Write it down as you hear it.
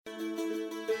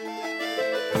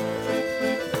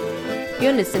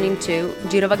You're listening to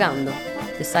Giro Vagando,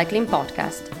 the cycling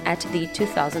podcast at the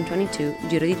 2022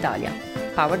 Giro d'Italia,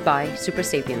 powered by Super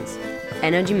Sapiens,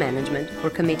 energy management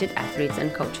for committed athletes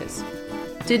and coaches.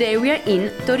 Today we are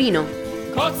in Torino.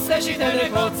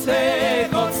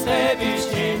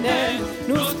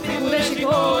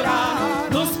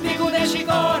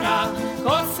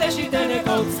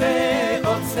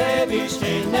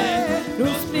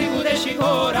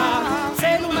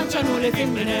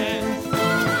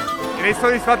 Eri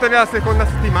soddisfatto della seconda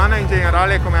settimana in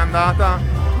generale, com'è andata?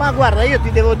 Ma guarda, io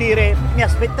ti devo dire, mi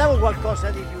aspettavo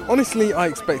qualcosa di più. Honestly, I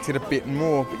expected a bit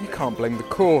more, but you can't blame the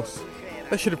course.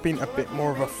 There should have been a bit more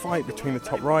of a fight between the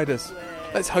top riders.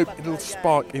 Let's hope it'll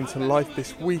spark into life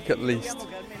this week at least.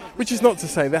 Which is not to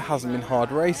say there hasn't been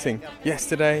hard racing.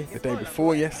 Yesterday, the day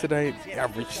before yesterday, the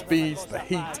average speeds, the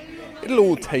heat, it'll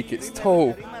all take its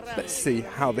toll. Let's see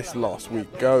how this last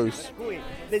week goes.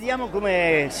 Vediamo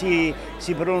come si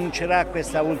pronuncerà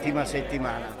questa ultima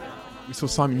settimana. We saw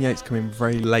Simon Yates come in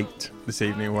very late this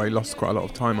evening, where he lost quite a lot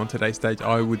of time on today's stage.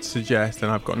 I would suggest, and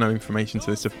I've got no information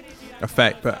to this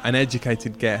effect, but an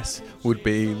educated guess would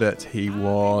be that he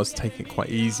was taking it quite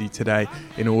easy today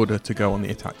in order to go on the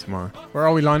attack tomorrow. Where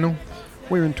are we, Lionel?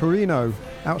 We're in Torino,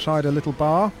 outside a little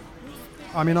bar.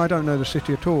 I mean, I don't know the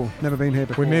city at all. Never been here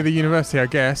before. We're near the university, I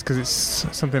guess, because it's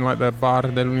something like the Bar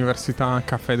dell'Università,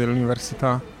 Café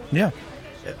dell'Università. Yeah.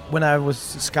 When I was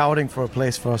scouting for a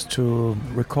place for us to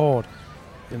record,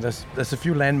 there's a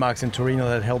few landmarks in Torino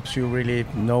that helps you really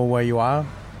know where you are.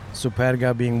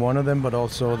 Superga being one of them, but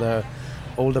also the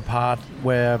older part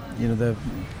where, the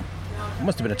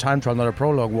must have been a time trial, not a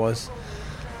prologue, was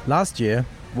last year,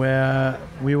 where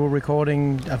we were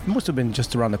recording. It must have been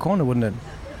just around the corner, wouldn't it?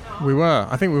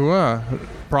 I think we were,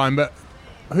 Brian, but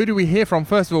who do we hear from?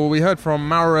 First of all, we heard from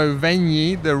Mauro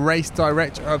Vegni, the race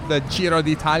director of the Giro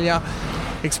d'Italia,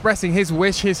 expressing his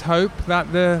wish, his hope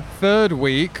that the third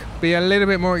week be a little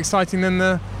bit more exciting than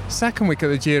the second week of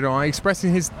the Giro,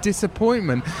 expressing his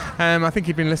disappointment. I think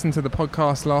he'd been listening to the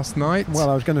podcast last night.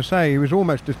 Well, I was going to say, he was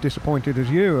almost as disappointed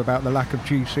as you about the lack of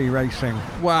GC racing.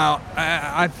 Well,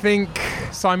 I think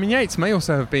Simon Yates may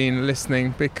also have been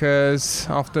listening, because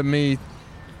after me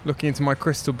looking into my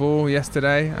crystal ball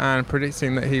yesterday and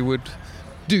predicting that he would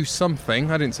do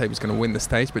something, I didn't say he was going to win the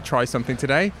stage, but try something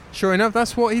today. Sure enough,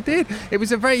 that's what he did. It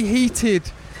was a very heated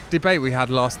debate we had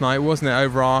last night, wasn't it,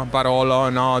 over our Barolo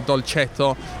and our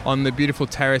Dolcetto on the beautiful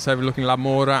terrace overlooking La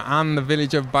Mora and the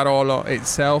village of Barolo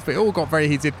itself. It all got very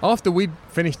heated. After we'd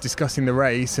finished discussing the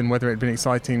race and whether it had been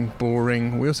exciting,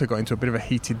 boring, we also got into a bit of a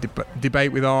heated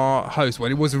debate with our host.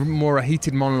 Well, it was more a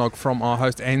heated monologue from our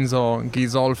host Enzo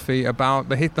Ghisolfi about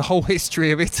the whole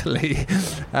history of Italy,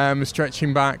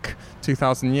 stretching back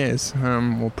 2,000 years,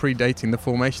 or predating the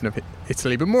formation of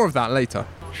Italy, but more of that later.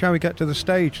 Shall we get to the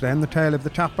stage then, the tale of the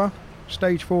tapper?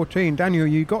 Stage 14. Daniel,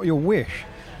 you got your wish.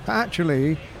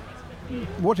 Actually,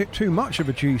 was it too much of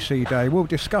a GC day? We'll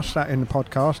discuss that in the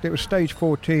podcast. It was stage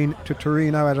 14 to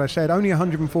Torino, as I said, only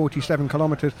 147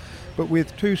 kilometres, but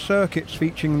with two circuits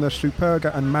featuring the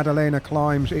Superga and Maddalena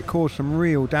climbs, it caused some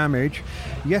real damage.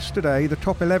 Yesterday, the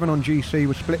top 11 on GC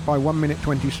was split by 1 minute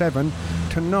 27.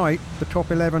 Tonight, the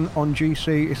top 11 on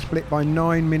GC is split by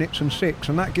 9 minutes and 6,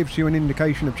 and that gives you an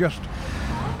indication of just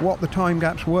what the time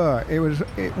gaps were. It was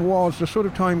the sort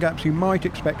of time gaps you might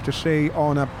expect to see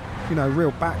on a real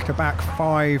back-to-back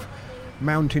 5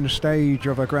 mountain stage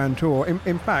of a Grand Tour.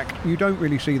 In fact, you don't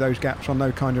really see those gaps on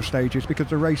those kind of stages because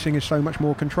the racing is so much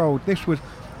more controlled. This was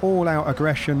all-out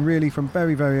aggression really from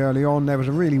very, very early on. There was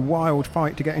a really wild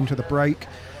fight to get into the break.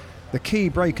 The key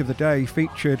break of the day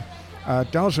featured a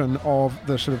dozen of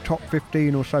the sort of top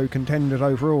 15 or so contenders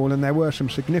overall, and there were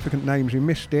some significant names who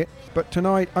missed it. But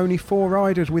tonight, only 4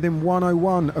 riders within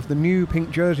 101 of the new pink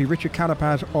jersey. Richard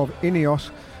Carapaz of Ineos,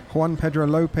 Juan Pedro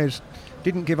Lopez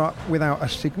didn't give up without a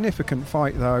significant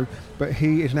fight though, but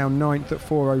he is now 9th at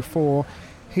 4:04.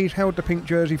 He's held the pink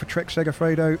jersey for Trek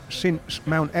Segafredo since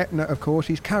Mount Etna, of course.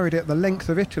 He's carried it the length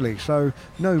of Italy, so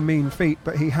no mean feat,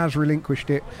 but he has relinquished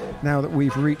it now that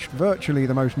we've reached virtually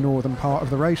the most northern part of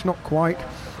the race. Not quite.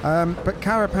 But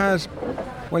Carapaz,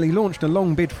 well, he launched a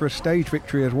long bid for a stage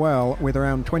victory as well, with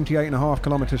around 28.5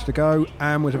 kilometres to go,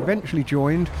 and was eventually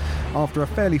joined after a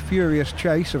fairly furious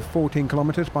chase of 14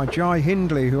 kilometres by Jai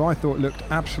Hindley, who I thought looked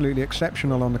absolutely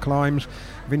exceptional on the climbs.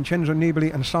 Vincenzo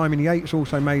Nibali and Simon Yates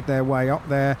also made their way up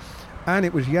there, and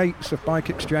it was Yates of Bike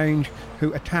Exchange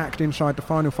who attacked inside the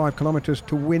final 5 kilometres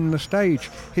to win the stage,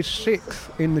 his 6th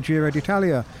in the Giro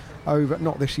d'Italia.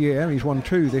 Not this year, he's won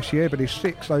 2 this year, but his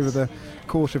 6th over the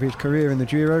course of his career in the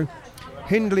Giro.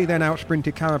 Hindley then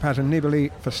outsprinted Carapaz and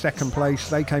Nibali for second place.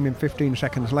 They came in 15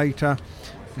 seconds later.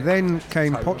 Then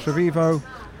came Pozzovivo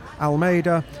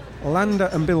Almeida. Landa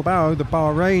and Bilbao, the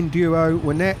Bahrain duo,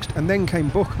 were next, and then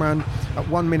came Buchmann at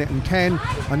 1 minute and 10,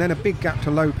 and then a big gap to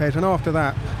Lopez, and after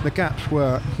that the gaps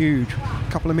were huge.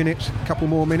 Couple of minutes, couple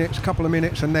more minutes, couple of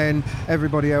minutes, and then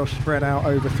everybody else spread out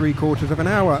over 3/4 of an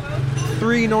hour.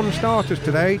 3 non-starters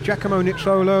today: Giacomo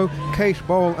Nizzolo, Cees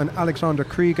Bol and Alexander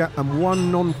Krieger, and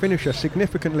 1 non-finisher.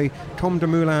 Significantly, Tom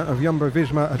Dumoulin of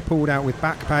Jumbo-Visma had pulled out with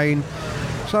back pain.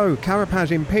 So Carapaz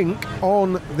in pink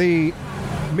on the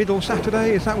middle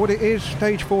Saturday, is that what it is?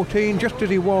 Stage 14, just as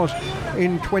he was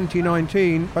in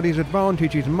 2019, but his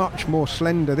advantage is much more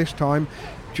slender this time,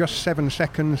 just 7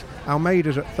 seconds.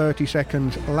 Almeida's at 30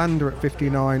 seconds, Landa at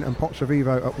 59, and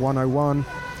Pozzovivo at 101.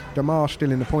 Damar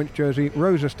still in the points jersey,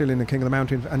 Rosa still in the King of the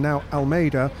Mountains, and now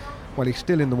Almeida, well, he's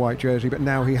still in the white jersey, but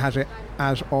now he has it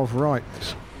as of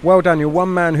rights. Well, Daniel,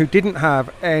 one man who didn't have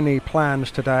any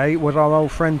plans today was our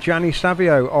old friend Gianni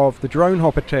Savio of the Drone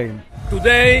Hopper team.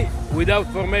 Today, without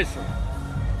formation,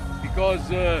 because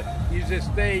it's a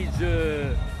stage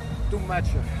too much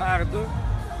harder,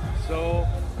 so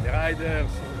the riders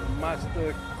must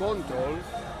control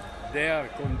their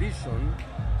condition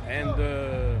and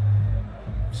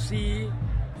see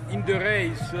in the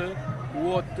race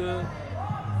what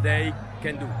they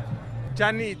can do.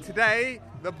 Gianni, today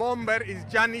the bomber is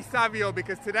Gianni Savio,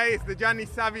 because today is the Gianni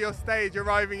Savio stage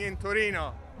arriving in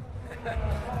Torino.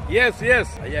 Yes,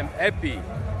 I am happy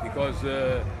because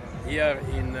here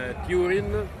in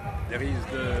Turin there is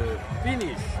the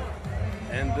finish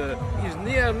and it's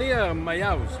near my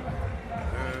house.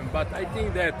 But I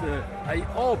think that I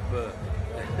hope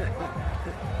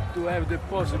to have the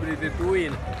possibility to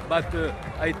win. But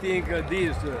I think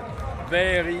this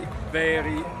very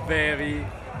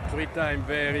 3 times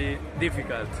very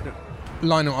difficult.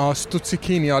 Lionel, our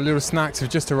stuzzichini, our little snacks, have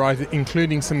just arrived,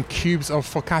 including some cubes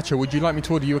of focaccia. Would you like me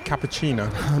to order you a cappuccino?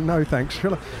 No, thanks.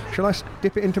 Shall I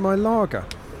dip it into my lager?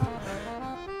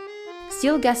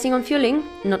 Still guessing on fueling?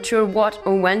 Not sure what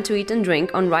or when to eat and drink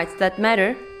on rides that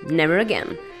matter? Never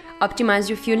again. Optimize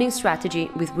your fueling strategy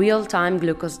with real-time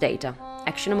glucose data,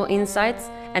 actionable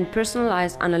insights, and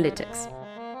personalized analytics.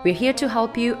 We're here to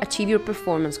help you achieve your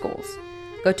performance goals.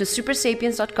 Go to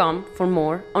supersapiens.com for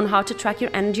more on how to track your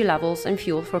energy levels and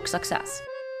fuel for success.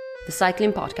 The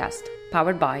Cycling Podcast,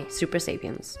 powered by Super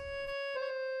Sapiens.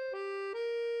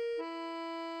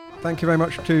 Thank you very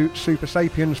much to Super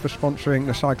Sapiens for sponsoring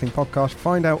the Cycling Podcast.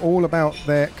 Find out all about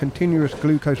their continuous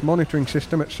glucose monitoring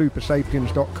system at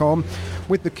supersapiens.com,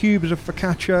 with the cubes of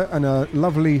focaccia and a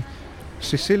lovely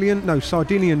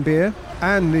Sardinian beer,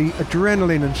 and the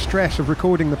adrenaline and stress of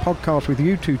recording the podcast with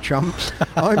you two chumps.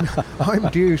 I'm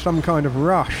due some kind of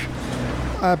rush.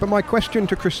 But my question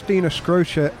to Cristina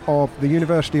Scroce of the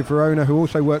University of Verona, who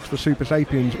also works for Super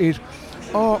Sapiens, is: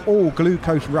 are all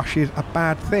glucose rushes a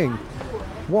bad thing?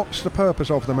 What's the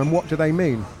purpose of them and what do they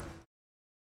mean?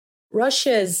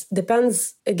 Rushes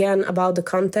depends, again, about the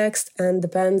context and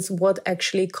depends what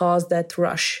actually caused that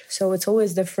rush. So it's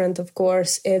always different, of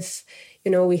course, if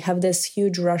we have this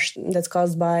huge rush that's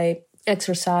caused by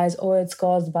exercise or it's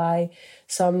caused by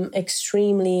some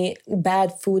extremely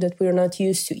bad food that we're not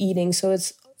used to eating. So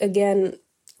it's, again,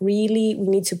 really, we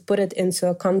need to put it into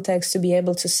a context to be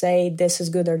able to say this is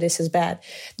good or this is bad.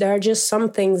 There are just some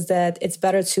things that it's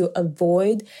better to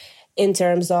avoid in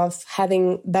terms of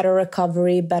having better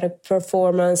recovery, better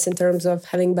performance, in terms of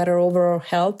having better overall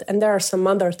health. And there are some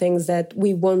other things that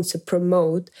we want to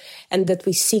promote and that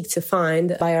we seek to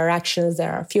find by our actions.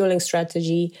 There are fueling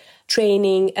strategy,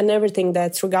 training, and everything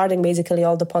that's regarding basically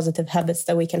all the positive habits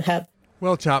that we can have.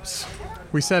 Well, chaps,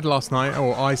 we said last night,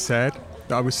 or I said,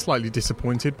 that I was slightly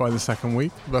disappointed by the second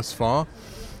week thus far.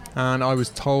 And I was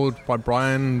told by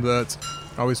Brian that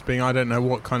I was being, I don't know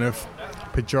what kind of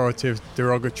pejorative,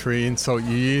 derogatory insult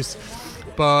you used,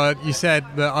 but you said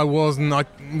that I wasn't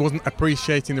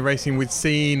appreciating the racing we'd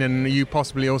seen, and you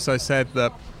possibly also said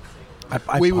that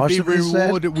we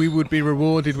would be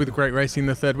rewarded with great racing in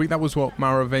the third week. That was what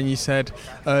Mauro Vegni said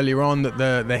earlier on, that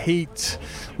the heat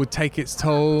would take its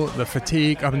toll, the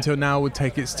fatigue up until now would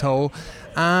take its toll,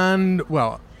 and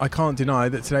well, I can't deny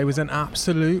that today was an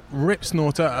absolute rip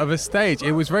snorter of a stage.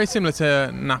 It was very similar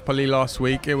to Napoli last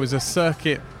week. It was a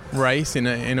circuit race in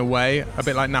a way, a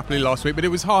bit like Napoli last week, but it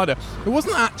was harder. It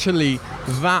wasn't actually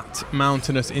that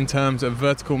mountainous in terms of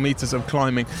vertical meters of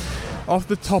climbing. Off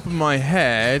the top of my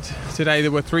head, today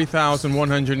there were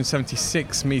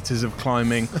 3,176 meters of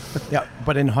climbing. Yeah,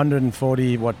 but in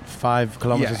 5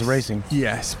 kilometers of racing.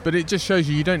 Yes, but it just shows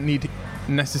you don't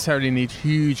necessarily need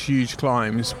huge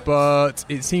climbs, but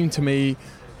it seemed to me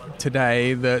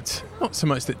today that not so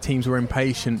much that teams were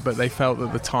impatient, but they felt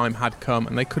that the time had come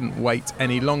and they couldn't wait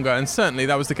any longer. And certainly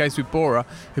that was the case with Bora,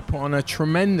 who put on a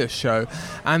tremendous show.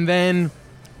 And then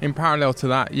in parallel to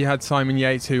that, you had Simon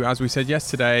Yates, who, as we said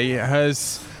yesterday,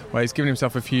 he's given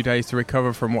himself a few days to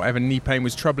recover from whatever knee pain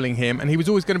was troubling him, and he was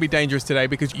always going to be dangerous today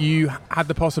because you had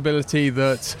the possibility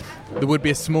that there would be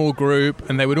a small group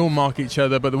and they would all mark each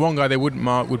other, but the one guy they wouldn't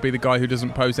mark would be the guy who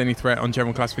doesn't pose any threat on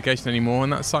general classification anymore,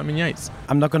 and that's Simon Yates.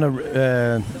 I'm not going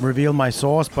to reveal my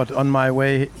source, but on my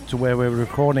way to where we're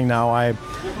recording now, I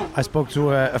spoke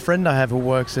to a friend I have who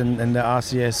works in the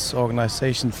RCS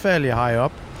organization fairly high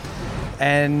up,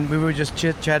 and we were just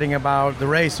chit-chatting about the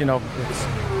race. It's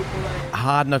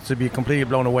hard not to be completely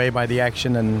blown away by the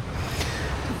action and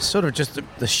sort of just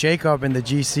the shake-up in the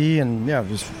GC, and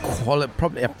just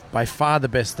probably by far the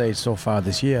best stage so far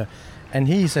this year. And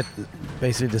he said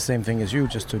basically the same thing as you,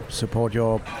 just to support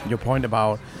your point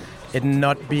about it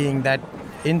not being that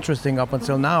interesting up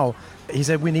until now. He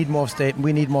said we need more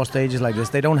stages like this.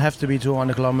 They don't have to be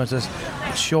 200 kilometers.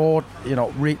 Short,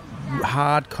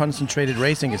 hard, concentrated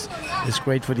racing is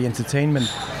great for the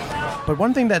entertainment. But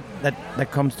one thing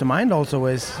that comes to mind also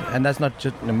is, and that's not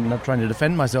just, I'm not trying to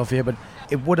defend myself here, but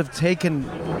it would have taken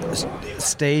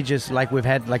stages like we've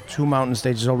had, like 2 mountain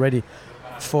stages already,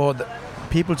 for the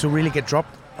people to really get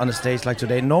dropped on a stage like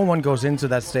today. No one goes into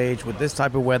that stage with this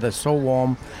type of weather, so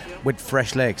warm, with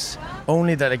fresh legs.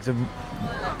 Only that the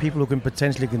people who can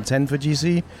potentially contend for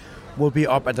GC will be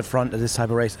up at the front of this type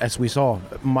of race, as we saw,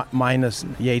 minus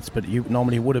Yates, but you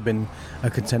normally would have been a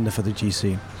contender for the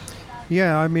GC.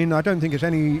 Yeah, I mean, I don't think it's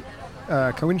any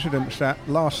coincidence that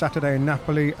last Saturday in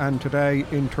Napoli and today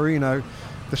in Torino,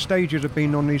 the stages have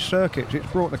been on these circuits. It's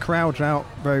brought the crowds out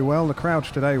very well. The crowds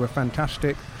today were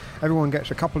fantastic. Everyone gets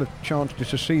a couple of chances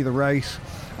to see the race,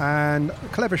 and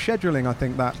clever scheduling, I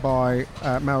think, that by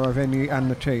Mauro Vegni and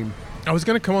the team. I was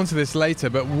going to come on to this later,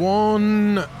 but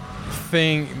one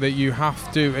thing that you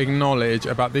have to acknowledge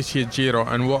about this year's Giro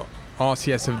and what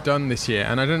RCS have done this year,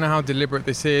 and I don't know how deliberate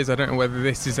this is, I don't know whether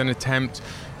this is an attempt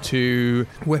to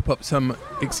whip up some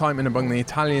excitement among the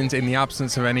Italians in the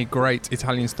absence of any great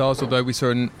Italian stars, although we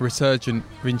saw a resurgent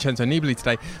Vincenzo Nibali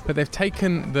today, but they've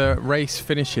taken the race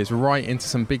finishes right into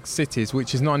some big cities,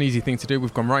 which is not an easy thing to do.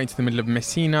 We've gone right into the middle of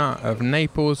Messina, of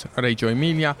Naples, Reggio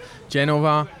Emilia,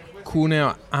 Genova,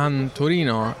 Cuneo and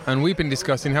Torino, and we've been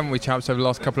discussing, haven't we, chaps, over the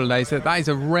last couple of days, that is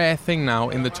a rare thing now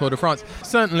in the Tour de France.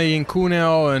 Certainly in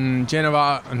Cuneo and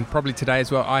Genova, and probably today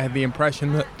as well, I had the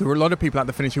impression that there were a lot of people at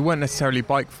the finish who weren't necessarily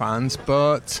bike fans,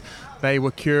 but they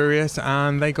were curious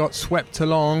and they got swept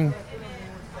along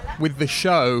with the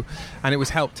show, and it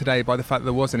was helped today by the fact that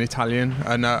there was an Italian,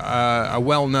 and a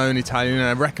well-known Italian,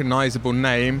 a recognisable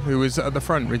name, who was at the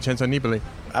front, Vincenzo Nibali.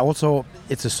 Also,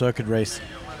 it's a circuit race.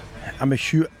 I'm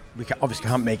sure we obviously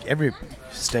can't make every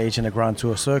stage in a Grand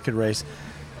Tour circuit race,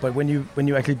 but when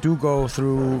you actually do go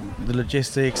through the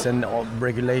logistics and all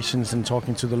regulations and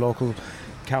talking to the local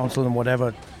council and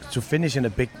whatever to finish in a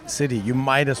big city, you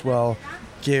might as well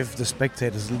give the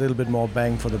spectators a little bit more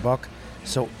bang for the buck.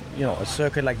 So, a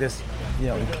circuit like this,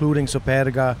 including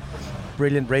Superga,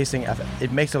 brilliant racing,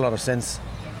 it makes a lot of sense.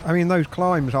 I mean, those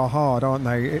climbs are hard, aren't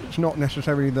they? It's not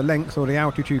necessarily the length or the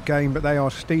altitude gain, but they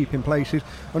are steep in places,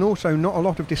 and also not a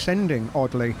lot of descending,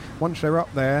 oddly. Once they're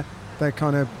up there, they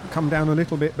kind of come down a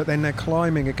little bit, but then they're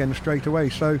climbing again straight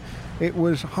away. So it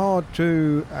was hard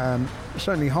to,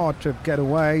 certainly hard to get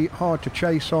away, hard to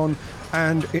chase on,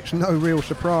 and it's no real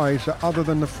surprise that other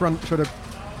than the front sort of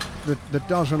the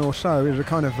dozen or so, is a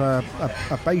kind of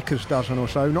a baker's dozen or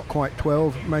so, not quite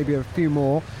 12, maybe a few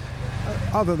more.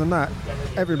 Other than that,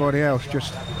 everybody else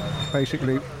just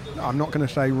basically, I'm not going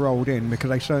to say rolled in, because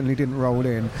they certainly didn't roll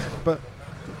in, but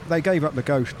they gave up the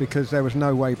ghost because there was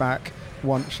no way back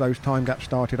once those time gaps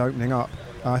started opening up.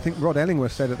 I think Rod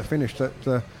Ellingworth said at the finish that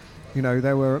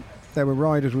there were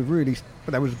riders with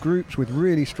there was groups with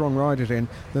really strong riders in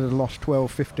that had lost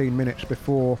 12-15 minutes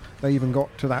before they even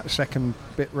got to that second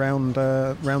bit round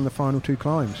the final two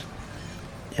climbs.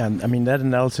 Yeah, I mean, that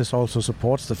analysis also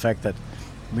supports the fact that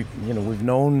we've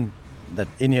known that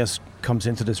Ineos comes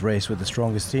into this race with the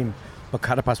strongest team, but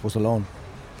Carapaz was alone.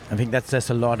 I think that says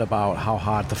a lot about how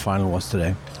hard the final was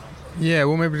today. Yeah,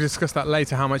 we'll maybe discuss that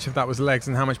later, how much of that was legs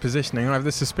and how much positioning. I have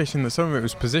the suspicion that some of it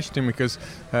was positioning because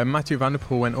Mathieu van der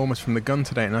Poel went almost from the gun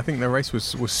today, and I think the race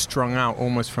was strung out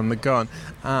almost from the gun,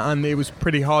 and it was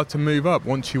pretty hard to move up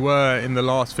once you were in the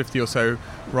last 50 or so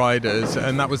riders,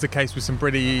 and that was the case with some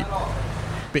pretty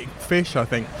big fish, I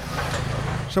think.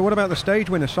 So what about the stage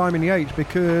winner, Simon Yates?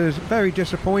 Because very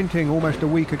disappointing almost a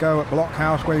week ago at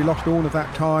Blockhouse, where he lost all of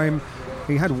that time.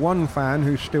 He had one fan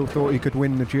who still thought he could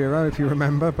win the Giro, if you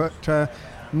remember, but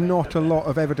Not a lot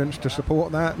of evidence to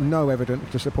support that. No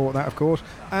evidence to support that, of course.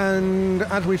 And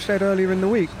as we said earlier in the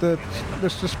week, the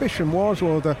suspicion was,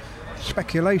 or the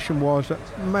speculation was, that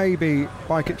maybe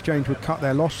Bike Exchange would cut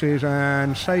their losses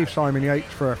and save Simon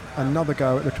Yates for another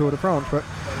go at the Tour de France. But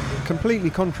completely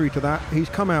contrary to that, he's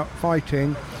come out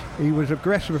fighting. He was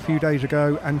aggressive a few days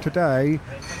ago, and today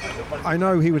I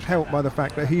know he was helped by the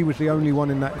fact that he was the only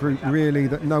one in that group really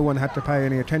that no one had to pay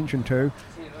any attention to.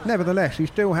 Nevertheless, he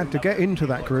still had to get into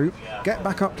that group, get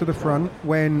back up to the front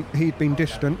when he'd been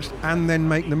distanced, and then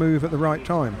make the move at the right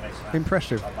time.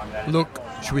 Impressive. Look,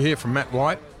 should we hear from Matt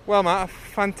White? Well, Matt, a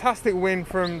fantastic win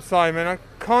from Simon. I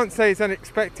can't say it's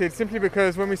unexpected, simply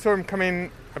because when we saw him come in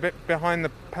a bit behind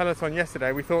the peloton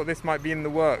yesterday, we thought this might be in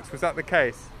the works. Was that the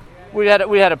case? We had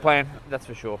a plan, that's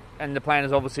for sure. And the plan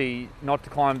is obviously not to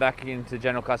climb back into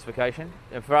general classification.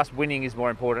 And for us, winning is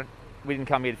more important. We didn't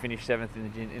come here to finish 7th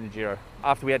in the Giro.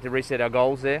 After we had to reset our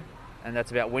goals there, and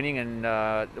that's about winning, and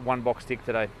one box tick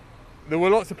today. There were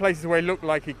lots of places where he looked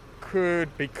like he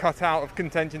could be cut out of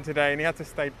contention today, and he had to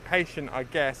stay patient, I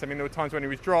guess. I mean, there were times when he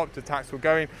was dropped, attacks were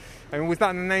going. I mean, was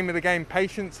that the name of the game,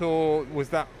 patience, or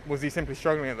was he simply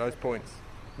struggling at those points?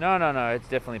 No, it's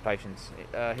definitely patience.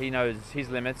 He knows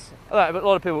his limits. A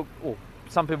lot of people,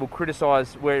 some people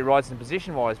criticise where he rides in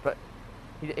position-wise, but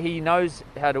he knows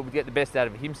how to get the best out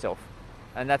of himself,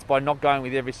 and that's by not going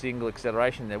with every single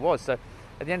acceleration there was. So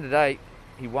at the end of the day,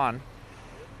 he won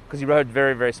because he rode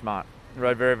very, very smart.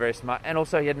 And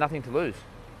also he had nothing to lose.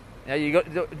 Now,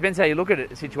 it depends how you look at it,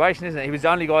 the situation, isn't it? He was the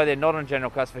only guy there not on general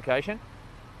classification.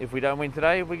 If we don't win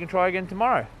today, we can try again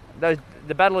tomorrow.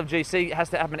 The battle of GC has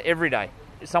to happen every day.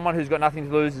 Someone who's got nothing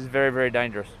to lose is very, very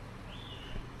dangerous.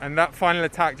 And that final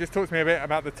attack, just talk to me a bit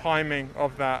about the timing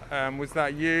of that. Was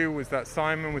that you? Was that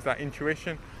Simon? Was that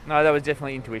intuition? No, that was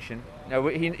definitely intuition. No,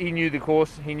 he knew the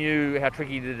course. He knew how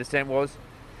tricky the descent was,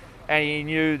 and he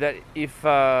knew that if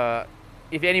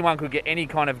anyone could get any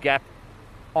kind of gap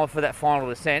on for that final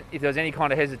descent, if there was any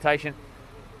kind of hesitation,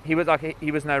 he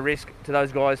was no risk to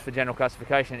those guys for general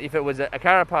classification. If it was a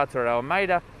Carapaz or an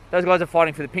Almeida, those guys are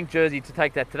fighting for the pink jersey to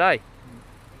take that today.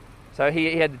 So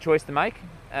he had the choice to make,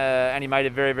 and he made a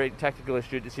very, very tactical,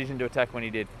 astute decision to attack when he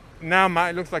did. Now,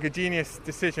 Matt, it looks like a genius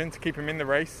decision to keep him in the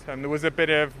race. There was a bit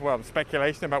of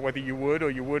speculation about whether you would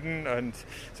or you wouldn't, and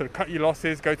sort of cut your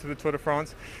losses, go to the Tour de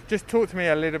France. Just talk to me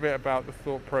a little bit about the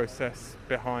thought process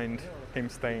behind him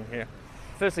staying here.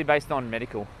 Firstly, based on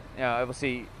medical.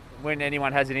 Obviously, when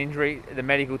anyone has an injury, the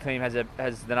medical team has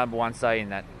the number one say in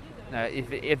that.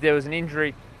 If there was an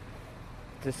injury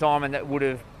to Simon that would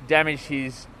have damaged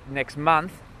his next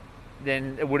month,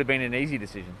 then it would have been an easy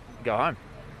decision. Go home.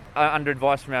 Under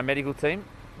advice from our medical team,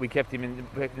 we kept him in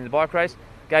the bike race,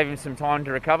 gave him some time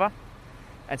to recover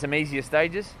and some easier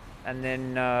stages, and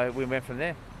then we went from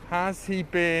there. Has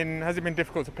it been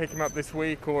difficult to pick him up this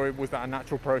week, or was that a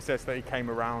natural process that he came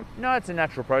around? No, it's a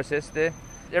natural process there.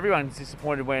 Everyone's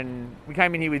disappointed when we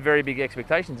came in here with very big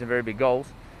expectations and very big goals.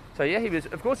 So yeah, he was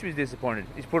disappointed.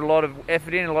 He's put a lot of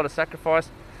effort in, a lot of sacrifice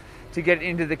to get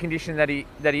into the condition that he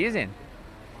is in.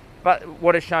 But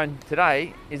what it's shown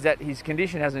today is that his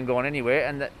condition hasn't gone anywhere,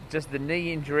 and that just the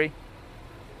knee injury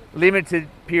limited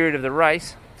period of the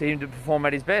race to him to perform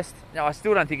at his best. Now, I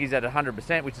still don't think he's at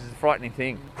 100%, which is a frightening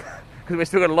thing, because we've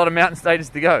still got a lot of mountain stages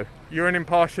to go. You're an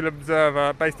impartial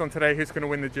observer. Based on today, who's going to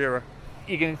win the Giro?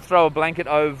 You can throw a blanket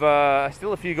over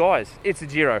still a few guys. It's a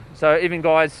Giro, so even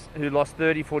guys who lost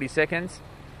 30, 40 seconds,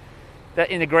 that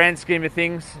in the grand scheme of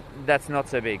things, that's not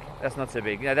so big.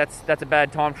 That's a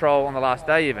bad time trial on the last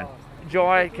day even.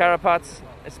 Jai, Carapaz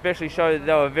especially showed that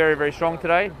they were very, very strong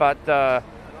today, but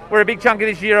we're a big chunk of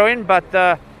this Giro in,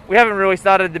 but we haven't really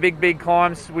started the big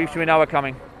climbs which we know are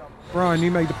coming. Brian,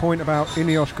 you made the point about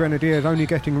Ineos Grenadiers only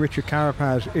getting Richard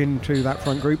Carapaz into that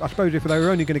front group. I suppose if they were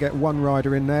only going to get one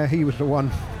rider in there, he was the one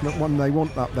they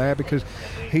want up there, because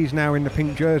he's now in the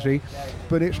pink jersey.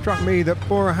 But it struck me that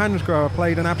Bora Hansgrohe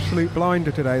played an absolute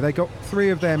blinder today. They got three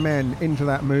of their men into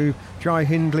that move: Jai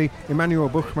Hindley, Emmanuel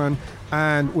Buchmann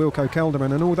and Wilco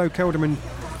Kelderman. And although Kelderman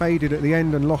faded at the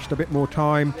end and lost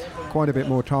quite a bit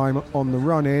more time on the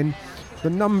run-in, the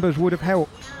numbers would have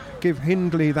helped give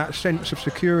Hindley that sense of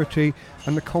security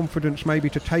and the confidence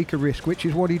maybe to take a risk, which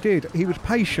is what he did. He was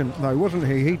patient though, wasn't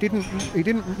he? He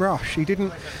didn't rush, he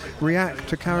didn't react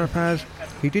to Carapaz,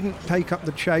 he didn't take up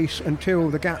the chase until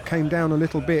the gap came down a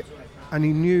little bit, and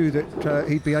he knew that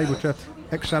he'd be able to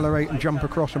accelerate and jump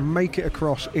across and make it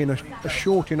across in a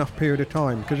short enough period of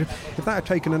time, because if that had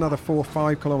taken another 4 or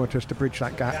 5 kilometres to bridge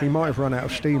that gap, he might have run out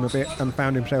of steam a bit and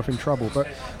found himself in trouble. But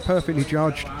perfectly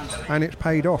judged, and it's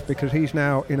paid off because he's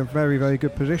now in a very, very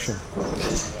good position.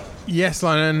 Yes,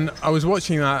 Lionel, I was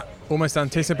watching that almost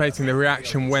anticipating the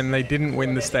reaction when they didn't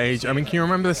win the stage. I mean, can you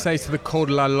remember the stage to the Col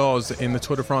de la Loze in the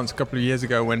Tour de France a couple of years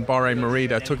ago when Bahrain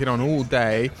Merida took it on all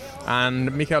day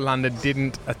and Mikel Landa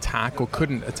didn't attack or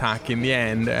couldn't attack in the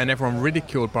end, and everyone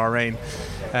ridiculed Bahrain,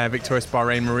 victorious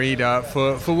Bahrain Merida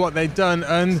for what they'd done,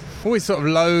 and always sort of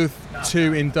loath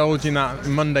to indulge in that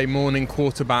Monday morning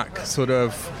quarterback sort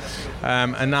of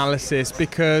analysis,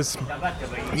 because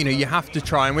you have to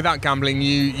try, and without gambling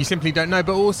you simply don't know.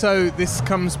 But also this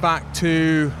comes back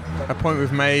to a point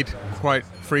we've made quite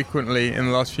frequently in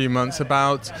the last few months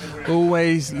about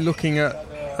always looking at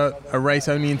a race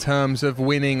only in terms of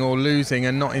winning or losing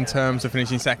and not in terms of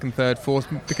finishing second, third, fourth,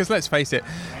 because let's face it,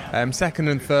 second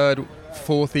and third,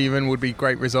 fourth even would be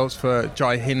great results for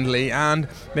Jai Hindley, and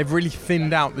they've really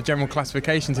thinned out the general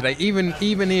classification today.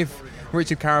 Even if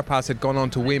Richard Carapaz had gone on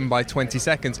to win by 20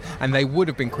 seconds, and they would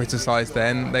have been criticised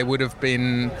then, they would have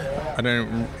been, I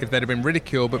don't know if they'd have been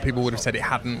ridiculed, but people would have said it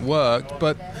hadn't worked.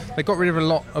 But they got rid of a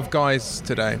lot of guys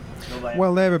today.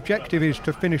 Well, their objective is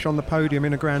to finish on the podium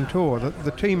in a Grand Tour.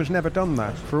 The team has never done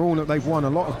that. For all that they've won a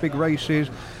lot of big races,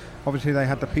 obviously they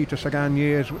had the Peter Sagan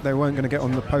years, they weren't going to get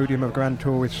on the podium of Grand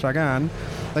Tour with Sagan.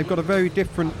 They've got a very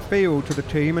different feel to the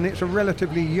team, and it's a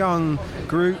relatively young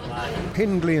group.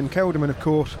 Hindley and Kelderman, of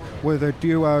course, were the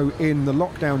duo in the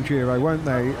lockdown Giro, weren't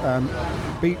they?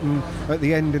 Beaten at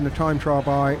the end in the time trial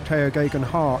by Theo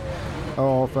Geoghegan-Hart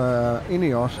of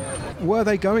Ineos. Were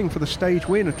they going for the stage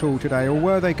win at all today, or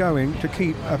were they going to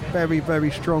keep a very, very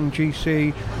strong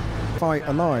GC fight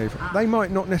alive? They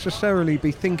might not necessarily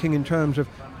be thinking in terms of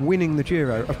winning the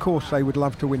Giro. Of course they would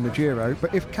love to win the Giro,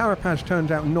 but if Carapaz turns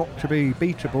out not to be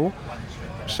beatable,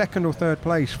 second or third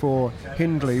place for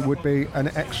Hindley would be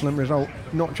an excellent result,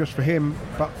 not just for him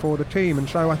but for the team. And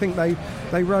so I think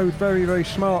they rode very, very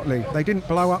smartly. They didn't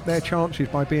blow up their chances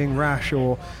by being rash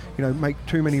or make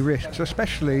too many risks,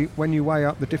 especially when you weigh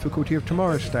up the difficulty of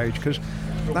tomorrow's stage, because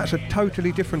that's a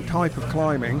totally different type of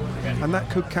climbing, and that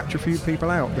could catch a few people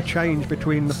out. The change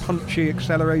between the punchy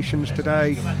accelerations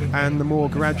today and the more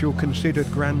gradual,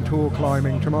 considered Grand Tour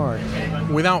climbing tomorrow.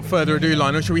 Without further ado,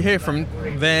 Lionel, shall we hear from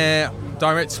their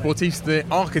direct sportifs, the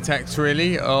architects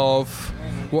really of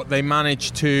what they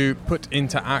managed to put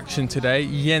into action today,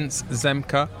 Jens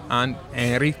Zemke and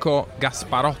Enrico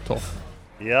Gasparotto?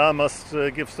 Yeah, I must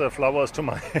give the flowers to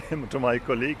my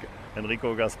colleague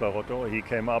Enrico Gasparotto. He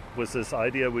came up with this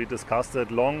idea. We discussed it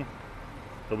long.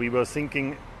 So we were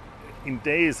thinking in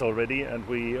days already, and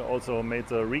we also made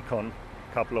the recon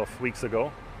a couple of weeks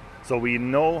ago. So we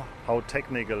know how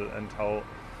technical and how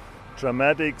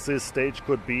dramatic this stage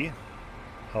could be,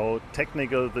 how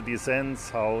technical the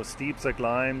descents, how steep the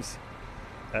climbs.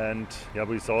 And yeah,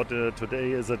 we thought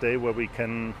today is a day where we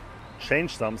can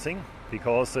change something,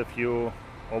 because if you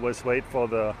always wait for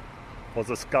the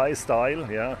sky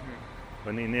style, yeah,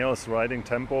 when Ineos riding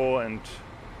tempo and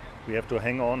we have to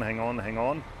hang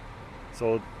on.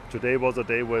 So today was a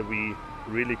day where we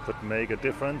really could make a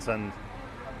difference, and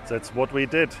that's what we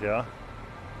did, yeah.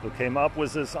 We came up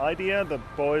with this idea. The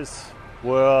boys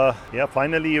were,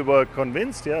 finally were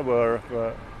convinced, were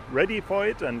ready for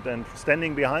it and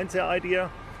standing behind the idea.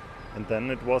 And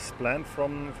then it was planned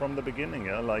from the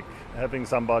beginning, like having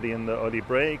somebody in the early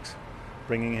breaks,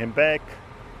 bringing him back,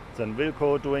 then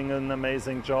Wilco doing an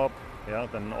amazing job,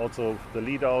 then also the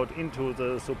lead out into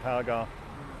the Superga.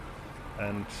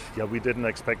 And we didn't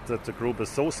expect that the group is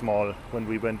so small when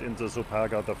we went into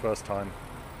Superga the first time,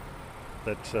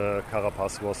 that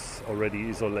Carapaz was already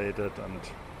isolated.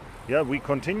 And we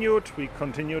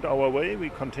continued our way, we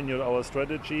continued our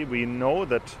strategy. We know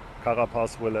that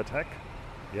Carapaz will attack.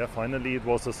 Finally it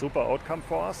was a super outcome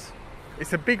for us.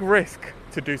 It's a big risk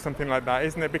to do something like that,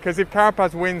 isn't it? Because if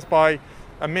Carapaz wins by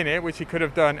a minute, which he could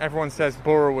have done, everyone says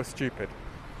Bora was stupid.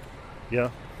 Yeah,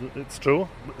 it's true.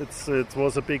 It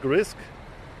was a big risk,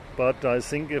 but I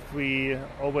think if we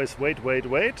always wait,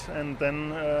 and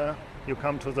then you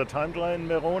come to the time trial in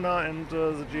Verona and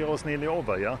the Giro's nearly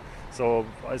over, So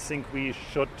I think we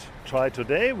should try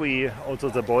today.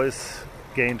 The boys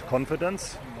gained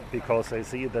confidence because they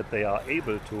see that they are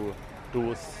able to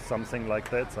do something like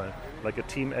that, like a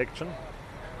team action,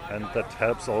 and that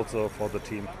helps also for the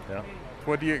team.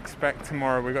 What do you expect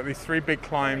tomorrow? We've got these three big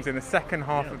climbs in the second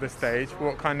half of the stage.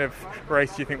 What kind of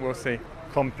race do you think we'll see?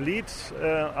 Complete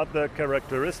other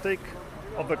characteristic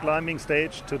of the climbing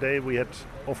stage. Today we had,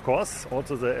 of course,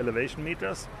 also the elevation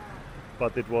meters,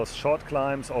 but it was short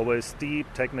climbs, always steep,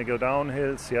 technical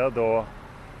downhills, though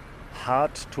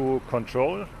hard to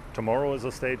control. Tomorrow is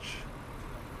a stage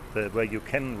where you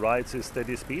can ride this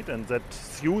steady speed, and that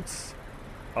suits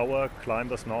our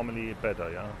climbers normally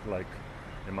better, like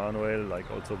Emmanuel, like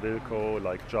also Wilco,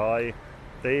 like Jai.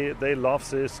 they love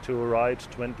this to ride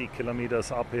 20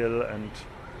 kilometers uphill and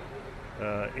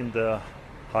in the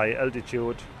high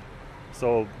altitude.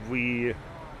 So we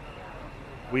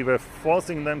were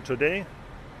forcing them today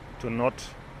to not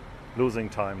losing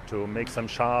time, to make them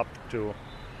sharp, to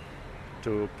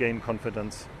gain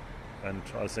confidence, and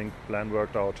I think plan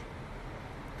worked out.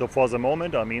 So for the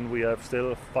moment, I mean, we have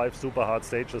still 5 super hard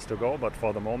stages to go, but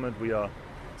for the moment we are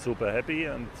super happy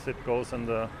and it goes in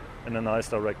a nice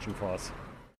direction for us.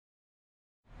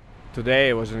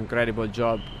 Today was an incredible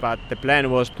job, but the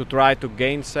plan was to try to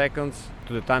gain seconds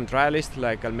to the time trialists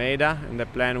like Almeida, and the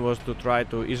plan was to try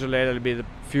to isolate a little bit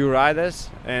few riders,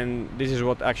 and this is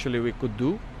what actually we could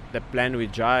do. The plan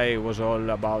with Jai was all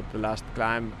about the last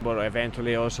climb, but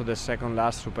eventually also the second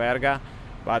last Superga,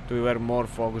 but we were more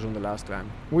focused on the last climb.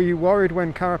 Were you worried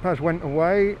when Carapaz went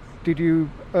away? Did you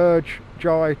urge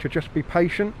Jai to just be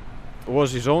patient? It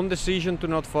was his own decision to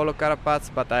not follow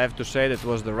Carapaz, but I have to say that it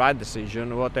was the right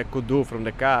decision. What I could do from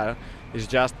the car is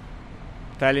just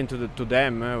telling to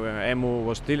them, Emu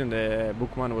was still in the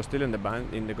Bookman was still in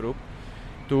the group,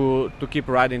 to keep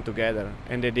riding together,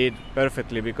 and they did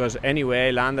perfectly, because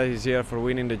anyway Landa is here for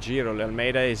winning the Giro,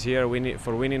 Almeida is here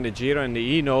for winning the Giro, and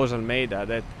he knows Almeida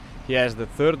that he has the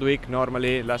third week.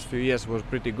 Normally last few years was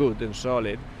pretty good and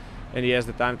solid, and he has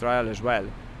the time trial as well.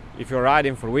 If you're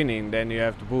riding for winning, then you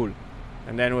have to pull,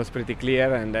 and then it was pretty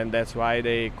clear, and then that's why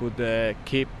they could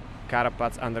keep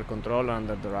Carapaz under control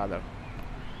under the radar.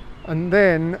 And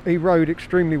then he rode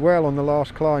extremely well on the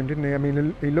last climb, didn't he? I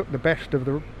mean, he looked the best of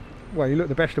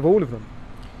all of them.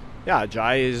 Yeah,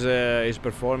 Jai is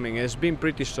performing. He's been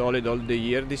pretty solid all the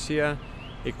year this year.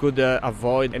 He could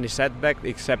avoid any setback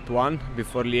except one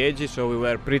before Liegi, so we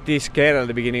were pretty scared at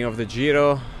the beginning of the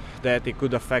Giro that it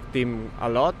could affect him a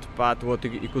lot, but what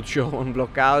he could show on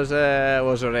Blockhouse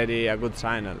was already a good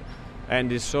signal. And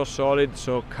he's so solid,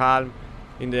 so calm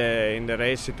in the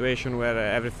race situation where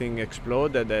everything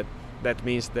exploded, that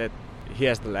means that he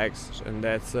has the legs, and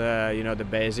that's the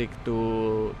basic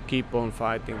to keep on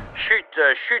fighting.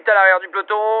 Chute à l'arrière du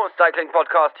peloton, Cycling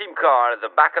Podcast team car at the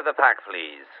back of the pack,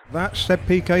 please. That's Seb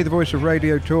Piquet, the voice of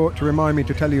Radio Talk, to remind me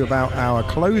to tell you about our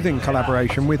clothing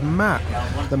collaboration with MAP,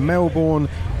 the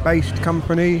Melbourne-based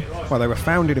company. Well, they were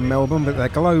founded in Melbourne, but they're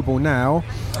global now.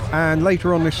 And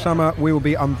later on this summer, we will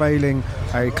be unveiling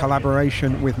a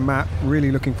collaboration with MAP.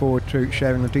 Really looking forward to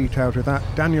sharing the details with that.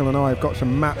 Daniel and I have got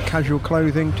some MAP casual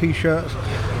clothing, T-shirts,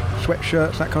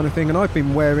 sweatshirts, that kind of thing, and I've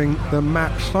been wearing the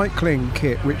MAP cycling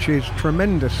kit, which is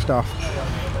tremendous stuff.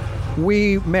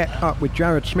 We met up with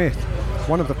Jared Smith,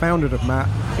 one of the founders of MAP,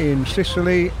 in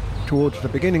Sicily towards the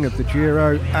beginning of the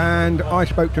Giro, and I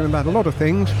spoke to him about a lot of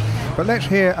things, but let's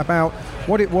hear about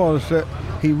what it was that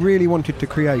he really wanted to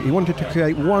create. He wanted to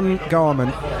create one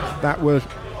garment that was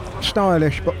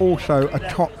stylish but also a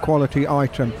top quality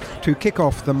item to kick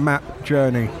off the MAP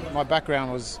journey. My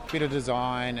background was a bit of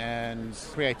design and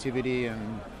creativity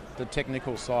and the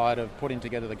technical side of putting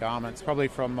together the garments, probably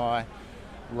from my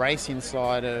racing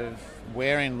side of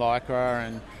wearing Lycra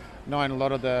and knowing a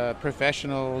lot of the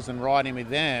professionals and riding with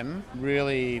them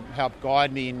really helped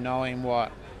guide me in knowing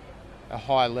what a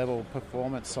high level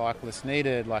performance cyclist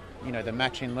needed, like the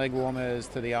matching leg warmers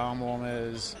to the arm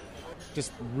warmers,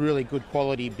 just really good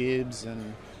quality bibs.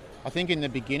 And I think in the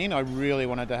beginning I really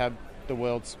wanted to have the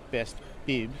world's best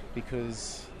bib,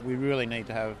 because we really need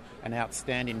to have an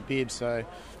outstanding bib. So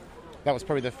that was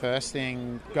probably the first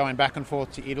thing going back and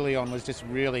forth to Italy on, was just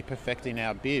really perfecting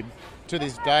our bib. To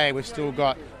this day we've still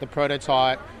got the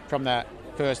prototype from that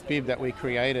first bib that we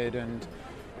created, and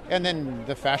then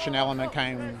the fashion element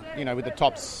came with the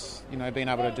tops, being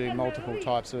able to do multiple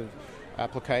types of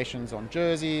applications on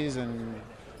jerseys, and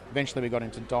eventually we got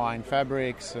into dyeing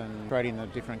fabrics and creating the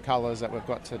different colours that we've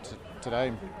got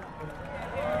today.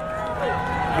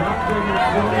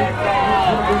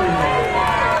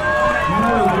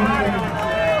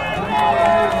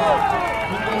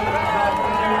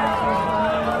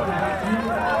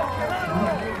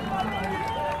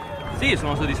 Sì,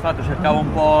 sono soddisfatto, cercavo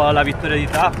un po' la vittoria di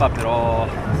tappa, però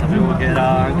sapevo che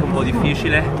era anche un po'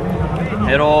 difficile.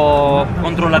 Ero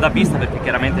contro la pista perché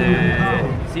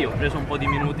chiaramente sì, ho preso un po' di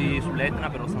minuti sull'Etna,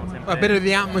 però sono sempre... A bit of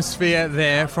the atmosphere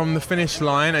there from the finish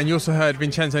line, and you also heard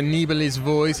Vincenzo Nibali's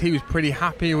voice. He was pretty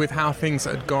happy with how things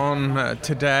had gone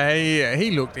today.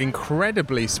 He looked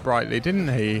incredibly sprightly, didn't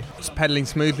he? Just pedalling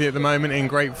smoothly at the moment, in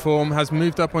great form. Has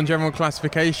moved up on general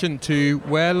classification to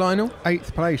where, Lionel?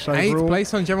 8th place overall. 8th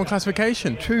place on general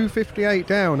classification. 2:58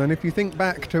 down, and if you think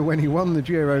back to when he won the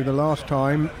Giro the last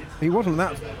time, he wasn't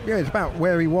that. Yeah, it's about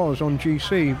where he was on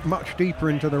GC, much deeper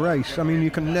into the race. I mean,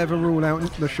 you can never rule out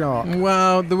the shark.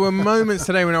 Well, there were moments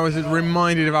today when I was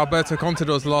reminded of Alberto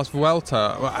Contador's last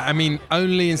Vuelta. I mean,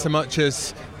 only in so much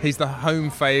as he's the home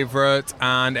favourite,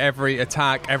 and every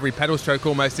attack, every pedal stroke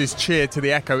almost is cheered to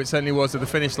the echo. It certainly was at the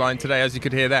finish line today, as you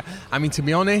could hear there. I mean, to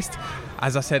be honest,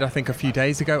 as I said, I think a few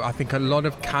days ago, I think a lot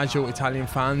of casual Italian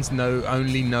fans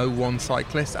only know one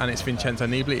cyclist, and it's Vincenzo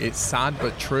Nibali. It's sad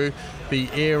but true. The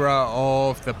era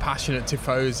of the passionate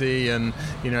tifosi and,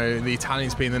 you know, the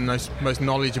Italians being the most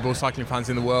knowledgeable cycling fans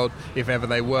in the world, if ever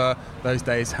they were, those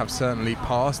days have certainly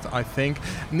passed, I think.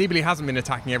 Nibali hasn't been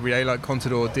attacking every day like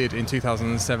Contador did in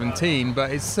 2017, but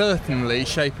it's certainly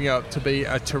shaping up to be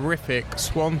a terrific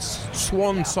swan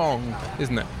song,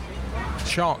 isn't it?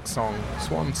 Shark song,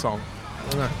 swan song. I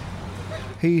don't know.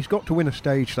 He's got to win a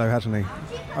stage, though, hasn't he,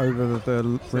 over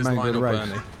the remainder of the race?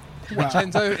 Burney.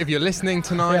 Vincenzo, if you're listening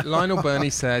tonight, Lionel Burney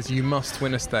says you must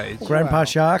win a stage. Grandpa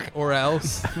Shark. Or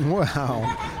else.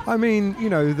 Wow. I mean, you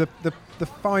know, the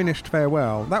finest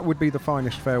farewell. That would be the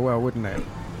finest farewell, wouldn't it?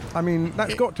 I mean,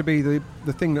 that's got to be the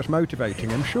thing that's motivating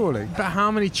him, surely. But how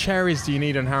many cherries do you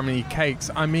need and how many cakes?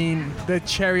 I mean, the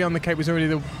cherry on the cake was already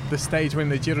the stage win,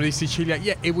 the Giro di Sicilia.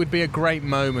 Yeah, it would be a great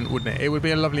moment, wouldn't it? It would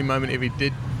be a lovely moment if he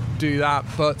did do that,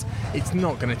 but it's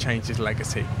not going to change his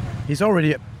legacy. He's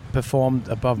already performed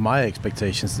above my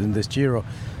expectations in this Giro.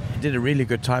 He did a really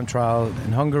good time trial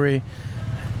in Hungary,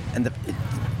 and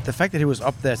the fact that he was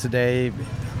up there today,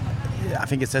 I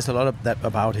think it says a lot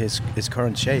about his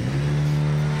current shape.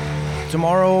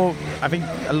 Tomorrow, I think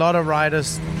a lot of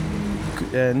riders,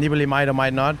 Nibali might or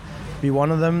might not be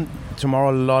one of them.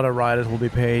 Tomorrow, a lot of riders will be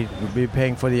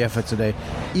paying for the effort today.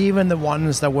 Even the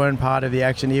ones that weren't part of the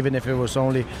action, even if it was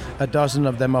only a dozen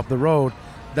of them up the road,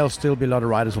 there'll still be a lot of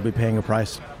riders who will be paying a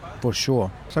price. For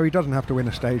sure. So he doesn't have to win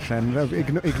a stage then.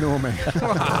 Ignore me.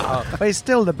 Wow. But he's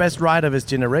still the best rider of his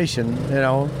generation, you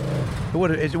know.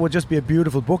 It would just be a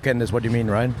beautiful bookend, is what you mean,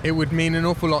 right? It would mean an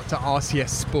awful lot to RCS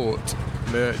Sport,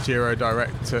 the Giro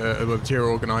director, the Giro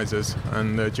organisers,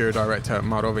 and the Giro director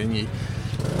Mauro Vigni.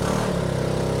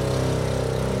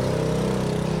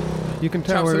 You can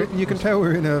tell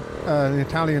we're in an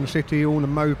Italian city, all the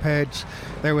mopeds.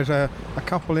 There was a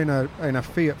couple in a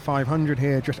Fiat 500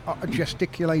 here, just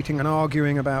gesticulating and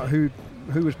arguing about who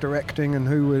was directing and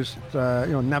who was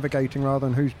navigating rather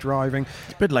than who's driving.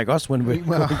 It's a bit like us when we're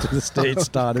going to the stage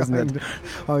start, isn't it?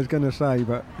 I was going to say,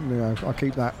 but I'll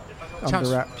keep that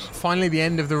under wraps. Finally, the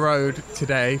end of the road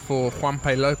today for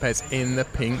Juanpe Lopez in the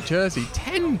pink jersey.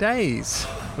 10 days,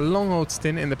 a long old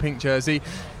stint in the pink jersey.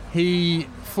 He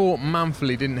fought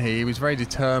manfully, didn't he? He was very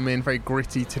determined, very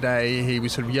gritty today. He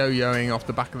was sort of yo-yoing off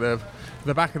the back of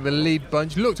the lead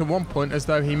bunch. Looked at one point as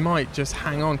though he might just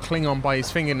cling on by his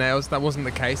fingernails. That wasn't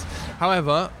the case.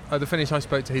 However, at the finish, I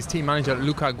spoke to his team manager,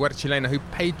 Luca Guercilena, who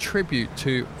paid tribute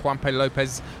to Juanpe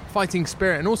Lopez's fighting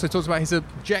spirit and also talks about his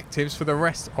objectives for the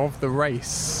rest of the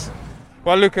race.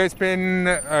 Well, Luca, it's been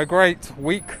a great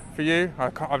week for you.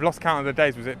 I've lost count of the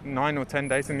days. Was it 9 or 10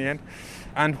 days in the end?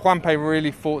 And Juanpe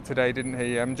really fought today, didn't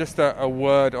he? Just a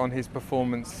word on his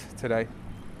performance today.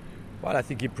 Well, I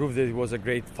think he proved that he was a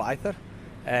great fighter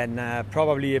and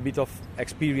probably a bit of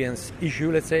experience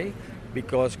issue, let's say,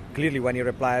 because clearly when he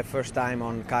replied first time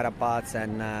on Carapaz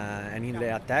and in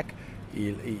the attack,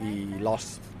 he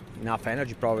lost enough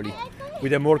energy probably.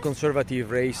 With a more conservative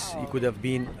race, he could have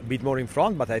been a bit more in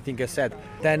front, but I think I said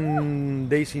 10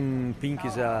 days in pink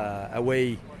is a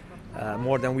way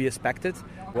more than we expected.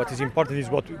 What is important is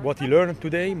what he learned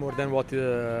today more than what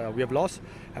we have lost,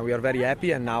 and we are very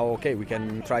happy. And now, we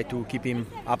can try to keep him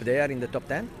up there in the top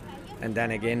 10, and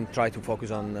then again try to focus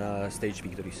on stage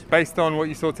victories. Based on what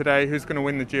you saw today, who's going to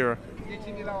win the Giro?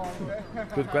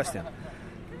 Good question.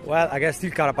 Well, I guess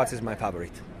still Carapaz is my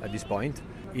favorite at this point.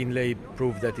 Inlay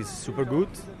proved that he's super good,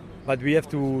 but we have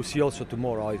to see also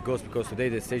tomorrow how it goes, because today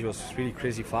the stage was really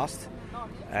crazy fast,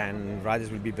 and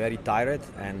riders will be very tired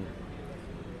and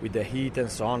with the heat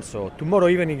and so on. So tomorrow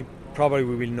evening probably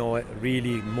we will know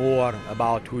really more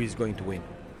about who is going to win.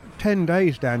 10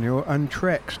 days, Daniel, and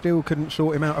Trek still couldn't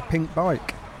sort him out a pink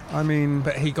bike. I mean...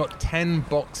 But he got 10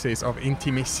 boxes of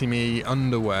Intimissimi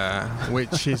underwear,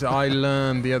 which is, I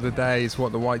learned the other day, is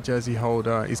what the white jersey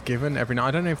holder is given every night.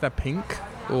 I don't know if they're pink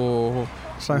or...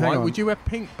 So hang on. Would you wear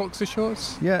pink boxer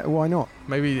shorts? Yeah, why not?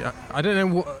 Maybe, I don't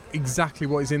know exactly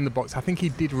what is in the box. I think he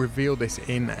did reveal this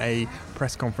in a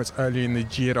press conference earlier in the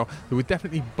Giro. There were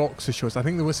definitely boxer shorts. I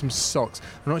think there were some socks.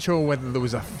 I'm not sure whether there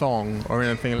was a thong or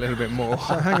anything a little bit more.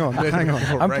 So hang on.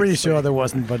 I'm pretty sure there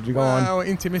wasn't, but go on. Well,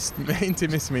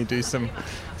 Intimissimi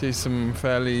do some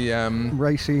fairly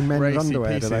racy men's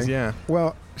underwear pieces, today. Yeah.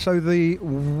 Well, So the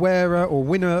wearer or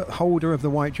winner holder of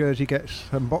the white jersey gets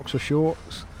some boxer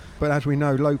shorts, but as we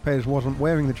know, Lopez wasn't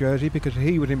wearing the jersey because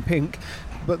he was in pink,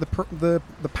 but the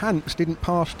pants didn't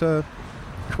pass to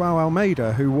Joao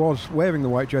Almeida, who was wearing the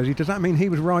white jersey. Does that mean he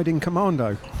was riding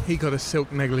commando? He got a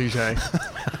silk negligee.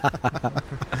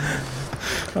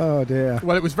 Oh dear.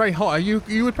 Well, it was very hot. You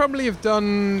would probably have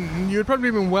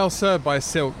been well served by a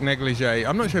silk negligee.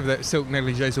 I'm not sure if the silk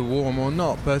negligees are warm or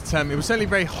not, but it was certainly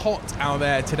very hot out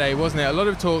there today, wasn't it? A lot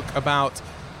of talk about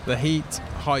the heat,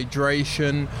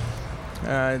 hydration.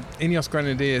 Ineos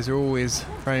Grenadiers are always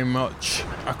very much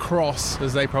across,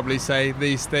 as they probably say,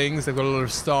 these things. They've got a lot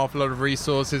of staff, a lot of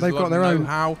resources, They've a lot got their of own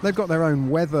know-how. They've got their own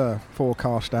weather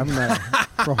forecast, haven't they?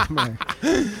 Probably.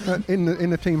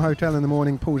 In the team hotel in the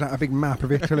morning, pulls out a big map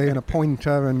of Italy and a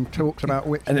pointer and talks about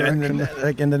which direction.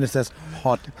 And then it says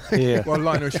hot here. Well,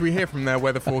 Lionel, should we hear from their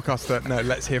weather forecaster? No,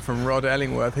 let's hear from Rod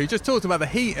Ellingworth, who just talked about the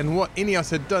heat and what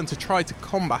Ineos had done to try to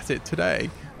combat it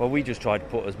today. Well, we just tried to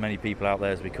put as many people out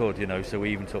there as we could, so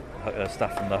we even took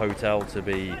staff from the hotel to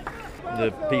be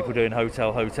the people doing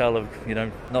hotel of,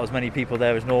 not as many people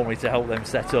there as normally to help them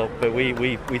set up, but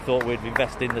we thought we'd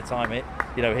invest in the time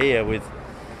here with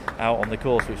out on the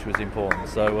course, which was important.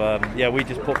 So we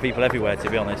just put people everywhere, to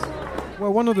be honest.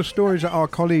 Well, one of the stories that our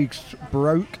colleagues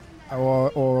broke or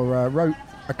wrote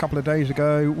a couple of days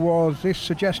ago was this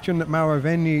suggestion that Mauro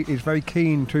Vegni is very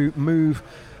keen to move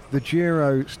the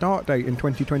Giro start date in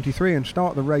 2023 and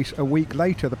start the race a week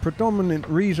later. The predominant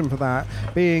reason for that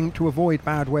being to avoid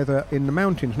bad weather in the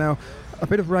mountains. Now, a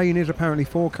bit of rain is apparently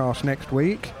forecast next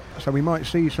week, so we might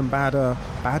see some badder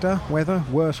weather,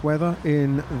 worse weather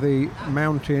in the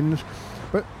mountains.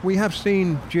 But we have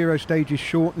seen Giro stages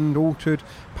shortened, altered,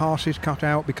 passes cut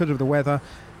out because of the weather.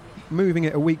 Moving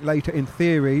it a week later, in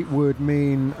theory, would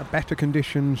mean better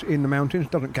conditions in the mountains.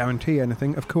 Doesn't guarantee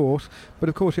anything, of course, but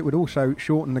of course it would also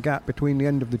shorten the gap between the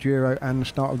end of the Giro and the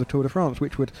start of the Tour de France,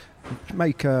 which would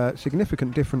make a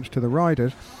significant difference to the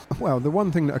riders. Well, the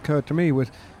one thing that occurred to me was,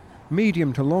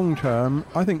 medium to long term,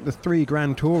 I think the three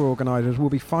Grand Tour organisers will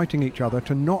be fighting each other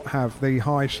to not have the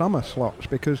high summer slots,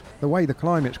 because the way the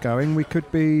climate's going, we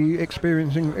could be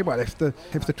experiencing, well, if the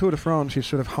Tour de France is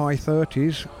sort of high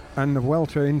 30s and the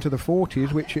Vuelta into the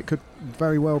 40s, which it could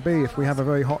very well be if we have a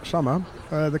very hot summer,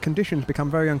 the conditions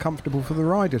become very uncomfortable for the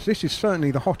riders. This is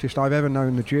certainly the hottest I've ever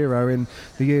known the Giro in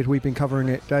the years we've been covering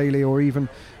it daily, or even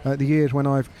the years when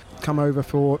I've come over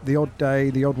for the odd day,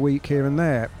 the odd week here and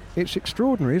there. It's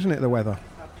extraordinary, isn't it, the weather?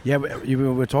 Yeah, we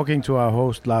were talking to our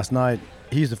host last night.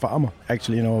 He's a farmer,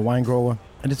 actually, a wine grower,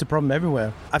 and it's a problem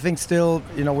everywhere. I think still,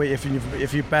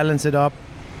 if you balance it up,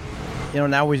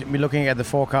 now we're looking at the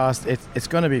forecast. It's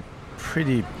going to be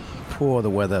pretty poor, the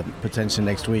weather potential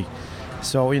next week.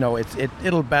 So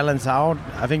it'll balance out.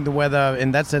 I think the weather,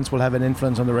 in that sense, will have an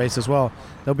influence on the race as well.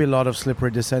 There'll be a lot of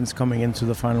slippery descents coming into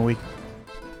the final week.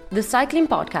 The Cycling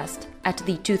Podcast at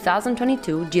the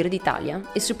 2022 Giro d'Italia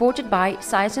is supported by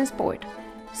Science in Sport.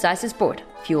 Science in Sport,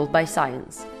 fueled by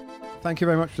science. Thank you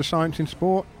very much to Science in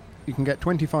Sport. You can get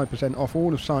 25% off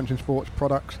all of Science in Sport's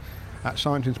products at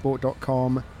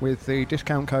scienceinsport.com with the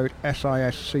discount code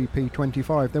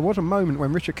SISCP25. There was a moment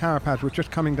when Richard Carapaz was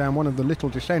just coming down one of the little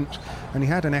descents and he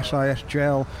had an SIS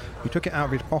gel. He took it out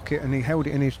of his pocket and he held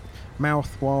it in his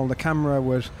mouth while the camera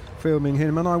was filming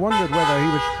him, and I wondered whether he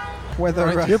was...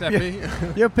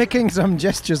 You're picking some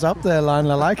gestures up there,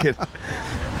 Lionel. I like it.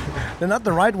 They're not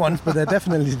the right ones, but they're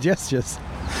definitely gestures.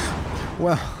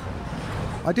 Well,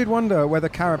 I did wonder whether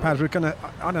Carapaz was going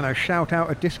to, shout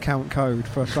out a discount code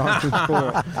for Science in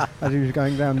Sport as he was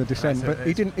going down the descent, but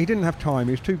he didn't have time.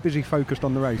 He was too busy focused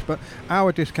on the race. But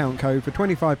our discount code for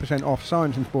 25% off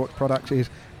Science in Sports products is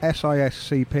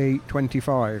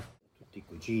SISCP25.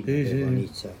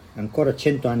 Nizza. Ancora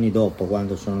 100 anni dopo,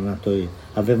 quando sono nato io,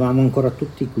 avevamo ancora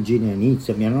tutti i cugini a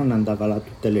Nizza. Mia nonna andava là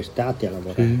tutte le estati a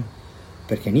lavorare,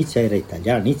 perché Nizza era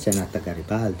italiana. Nizza è nata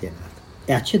Garibaldi,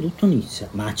 e ha ceduto Nizza,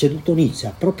 ma ha ceduto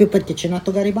Nizza proprio perché c'è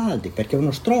nato Garibaldi, perché è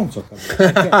uno stronzo.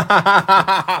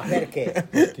 Perché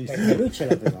lui ce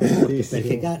l'aveva molti,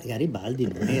 perché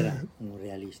Garibaldi non era un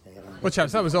realista. Well,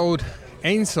 chaps, that was old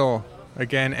Enzo.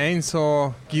 Again,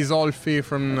 Enzo Ghisolfi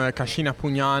from Cascina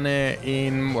Pugnane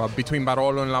between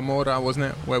Barolo and La Mora, wasn't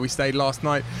it, where we stayed last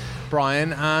night,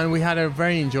 Brian? And we had a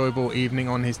very enjoyable evening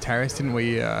on his terrace, didn't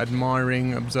we?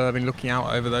 Admiring, observing, looking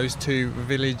out over those two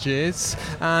villages.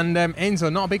 And Enzo,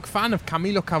 not a big fan of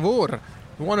Camillo Cavour,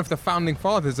 one of the founding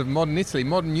fathers of modern Italy,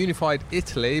 modern unified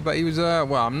Italy, but he was,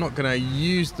 I'm not going to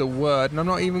use the word, and I'm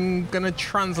not even going to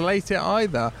translate it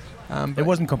either. It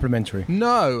wasn't complimentary.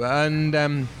 No,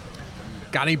 and...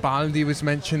 Garibaldi was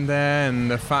mentioned there,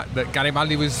 and the fact that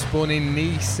Garibaldi was born in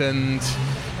Nice, and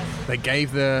They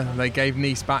gave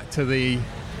Nice back to the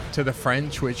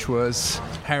French, which was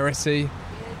heresy.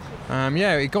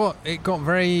 It got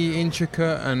very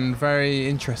intricate and very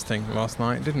interesting last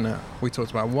night, didn't it? We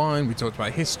talked about wine, we talked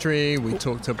about history, we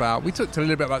talked a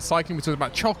little bit about cycling, we talked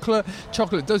about chocolate.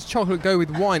 Does chocolate go with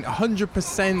wine?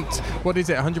 100%, what is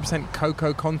it, 100%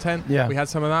 cocoa content? Yeah. We had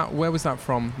some of that. Where was that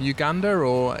from? Uganda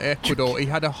or Ecuador? He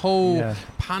had a whole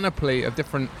panoply of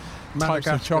different types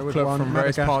of chocolate from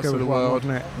various parts of the world.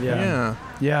 Wasn't it?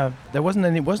 Yeah. There wasn't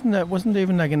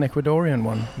even like an Ecuadorian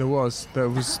one. There was.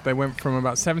 They went from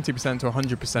about 70% to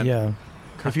 100%. Yeah.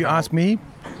 If you ask me,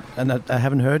 and I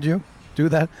haven't heard you do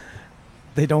that,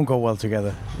 they don't go well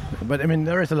together. But I mean,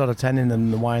 there is a lot of tannin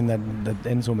in the wine that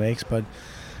Enzo makes. But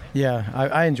yeah,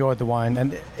 I enjoyed the wine,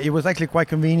 and it was actually quite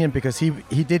convenient because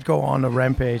he did go on a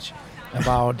rampage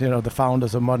about the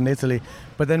founders of modern Italy.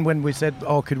 But then when we said,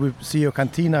 "Oh, could we see your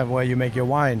cantina where you make your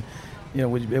wine?" It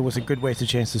was a good way to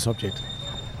change the subject.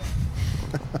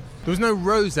 There was no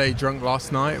rosé drunk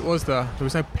last night, was there? There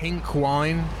was no pink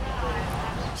wine.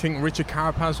 I think Richard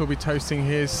Carapaz will be toasting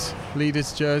his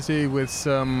leader's jersey with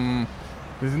some...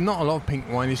 There's not a lot of pink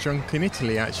wine he's drunk in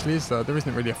Italy, actually, is there? There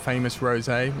isn't really a famous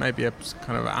rosé. Maybe a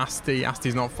kind of Asti.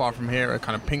 Asti's not far from here, a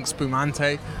kind of pink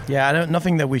spumante. Yeah,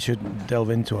 nothing that we should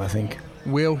delve into, I think.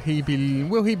 Will he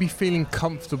be feeling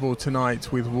comfortable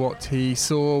tonight with what he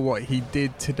saw, what he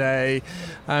did today?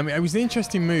 It was an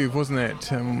interesting move, wasn't it,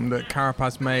 that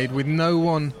Carapaz made with no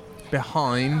one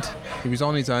behind. He was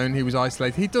on his own, he was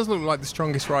isolated. He does look like the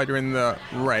strongest rider in the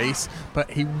race, but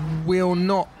he will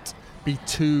not be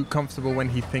too comfortable when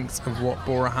he thinks of what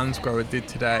Bora Hansgrohe did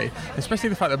today, especially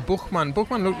the fact that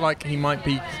Buchmann looked like he might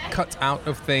be cut out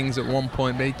of things at one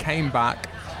point, but he came back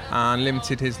and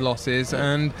limited his losses.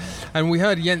 And we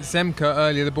heard Jens Zemke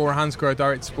earlier, the Bora Hansgrohe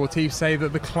director sportif, say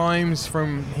that the climbs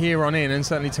from here on in, and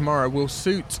certainly tomorrow, will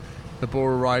suit the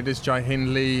Bora riders, Jai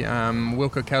Hindley,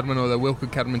 Wilco Kelderman, although Wilco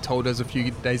Kelderman told us a few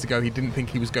days ago he didn't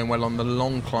think he was going well on the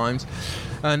long climbs,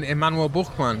 and Emmanuel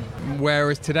Buchmann.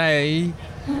 Whereas today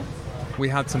we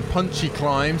had some punchy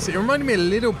climbs. It reminded me a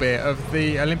little bit of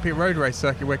the Olympic road race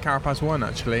circuit where Carapaz won,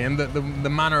 actually, and the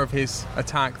manner of his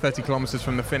attack 30 kilometres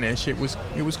from the finish, it was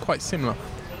quite similar.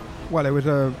 Well, it was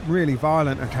a really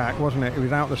violent attack, wasn't it? It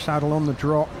was out the saddle on the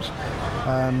drops,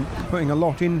 putting a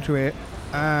lot into it,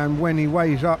 and when he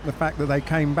weighs up the fact that they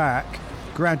came back,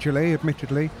 gradually,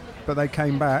 admittedly, but they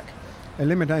came back,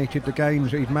 eliminated the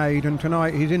gains that he'd made, and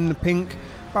tonight he's in the pink,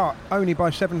 but only by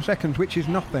 7 seconds, which is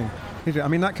nothing. Is it? I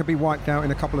mean, that could be wiped out in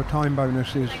a couple of time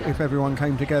bonuses if everyone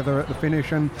came together at the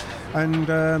finish and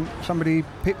somebody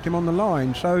picked him on the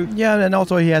line. So yeah, and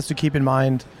also he has to keep in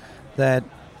mind that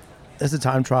there's a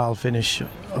time trial finish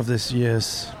of this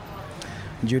year's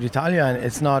Giro d'Italia, and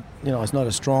it's not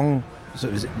a strong. So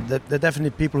there are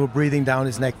definitely people who are breathing down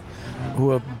his neck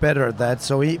who are better at that.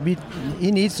 So he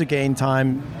needs to gain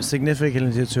time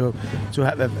significantly to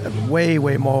have a way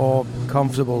more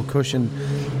comfortable cushion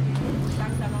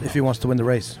if he wants to win the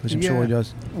race, which I'm sure he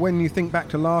does. When you think back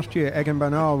to last year, Egan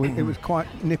Bernal, it was quite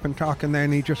nip and tuck, and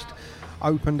then he just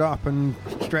opened up and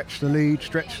stretched the lead.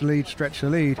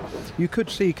 You could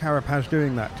see Carapaz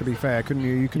doing that, to be fair, couldn't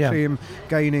you? You could see him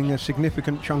gaining a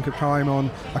significant chunk of time on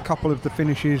a couple of the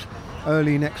finishes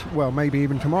early maybe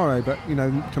even tomorrow, but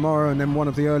tomorrow and then one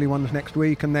of the early ones next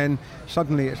week, and then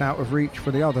suddenly it's out of reach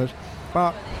for the others.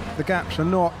 But the gaps are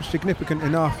not significant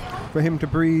enough for him to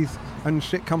breathe and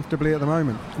sit comfortably at the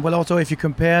moment. Well, also if you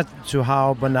compare to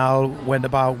how Bernal went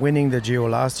about winning the Giro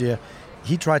last year,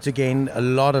 he tried to gain a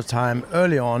lot of time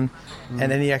early on,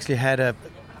 and then he actually had a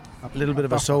little bit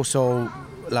of a so-so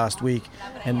last week.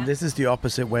 And this is the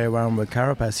opposite way around with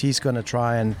Carapaz. He's going to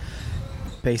try and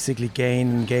basically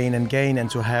gain,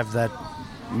 and to have that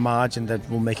margin that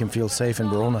will make him feel safe in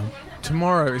Verona.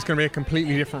 Tomorrow is going to be a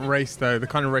completely different race, though. The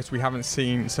kind of race we haven't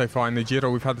seen so far in the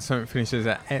Giro. We've had the summit finishes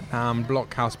at Etna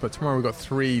Blockhouse, but tomorrow we've got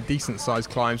 3 decent-sized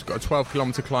climbs. We've got a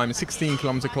 12-kilometre climb, a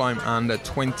 16-kilometre climb, and a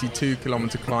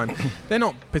 22-kilometre climb. They're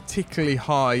not particularly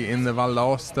high in the Val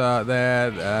d'Aosta.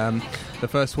 They're the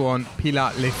first one,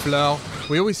 Pilat Les Fleurs.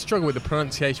 We always struggle with the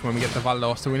pronunciation when we get to Val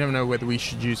d'Aosta. We never know whether we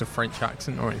should use a French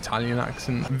accent or an Italian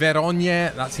accent.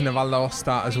 Verogne, that's in the Val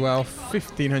d'Aosta as well,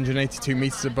 1,582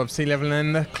 metres above sea level.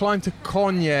 And the climb to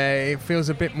Cogne, it feels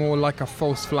a bit more like a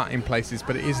false flat in places,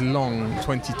 but it is long,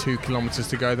 22 kilometres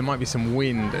to go. There might be some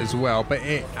wind as well, but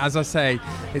as I say,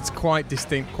 it's quite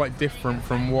distinct, quite different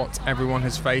from what everyone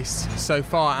has faced so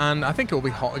far, and I think it will be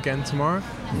hot again tomorrow.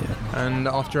 Yeah. And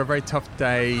after a very tough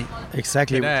day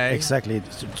today, exactly.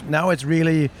 Now it's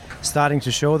really starting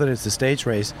to show that it's a stage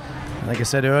race. Like I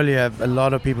said earlier, a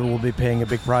lot of people will be paying a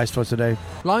big price for today.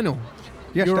 Lionel,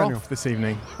 Yes, You're Daniel. off this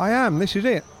evening. I am. This is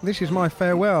it. This is my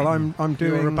farewell. I'm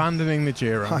doing. You're abandoning the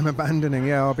Giro. I'm abandoning.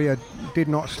 Yeah, I'll be a did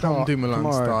not start Tom Dumoulin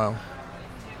tomorrow. style.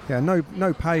 Yeah,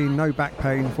 no pain, no back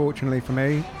pain, fortunately for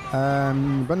me.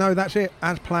 But no, that's it.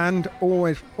 As planned.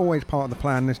 Always part of the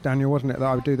plan. This, Daniel, wasn't it? That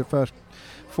I would do the first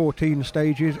 14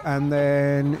 stages, and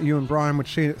then you and Brian would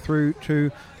see it through to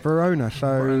Verona.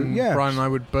 So yeah, Brian and I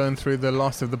would burn through the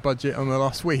last of the budget on the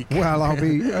last week. Well, I'll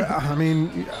be. I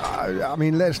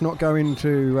mean, let's not go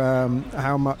into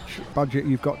how much budget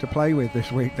you've got to play with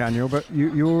this week, Daniel. But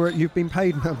you've been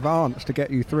paid in advance to get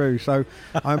you through. So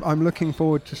I'm looking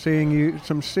forward to seeing you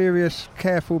some serious,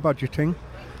 careful budgeting.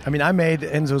 I mean, I made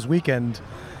Enzo's weekend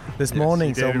this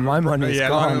morning, so my money is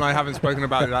gone. Lionel and I haven't spoken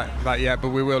about that yet, but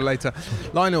we will later.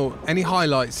 Lionel, any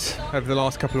highlights over the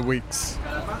last couple of weeks?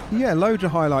 Yeah, loads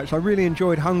of highlights. I really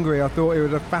enjoyed Hungary. I thought it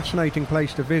was a fascinating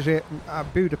place to visit.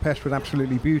 Budapest was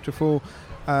absolutely beautiful.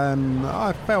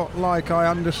 I felt like I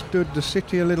understood the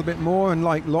city a little bit more, and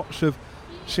like lots of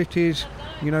cities,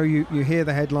 you know, you hear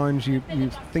the headlines, you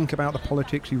think about the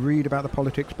politics, you read about the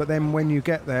politics, but then when you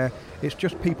get there, it's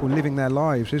just people living their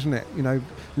lives, isn't it? You know,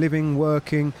 living,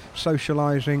 working,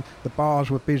 socialising. The bars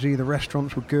were busy, the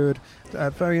restaurants were good.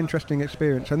 Very interesting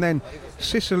experience. And then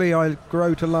Sicily, I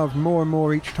grow to love more and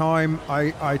more each time.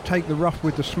 I take the rough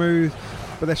with the smooth,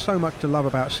 but there's so much to love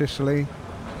about Sicily.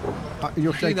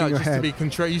 You're shaking your head.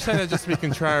 You say that just to be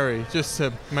contrary, just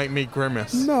to make me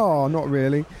grimace. No, not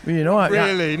really. Well, you know,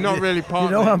 not really.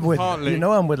 Partly. You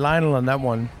know, I'm with Lionel on that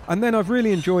one. And then I've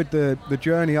really enjoyed the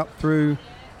journey up through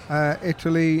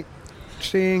Italy,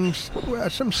 seeing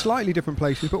some slightly different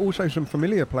places, but also some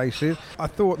familiar places. I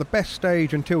thought the best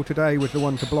stage until today was the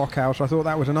one to Blockhouse. I thought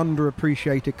that was an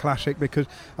underappreciated classic because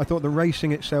I thought the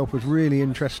racing itself was really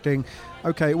interesting.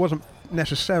 Okay, it wasn't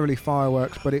necessarily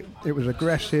fireworks, but it was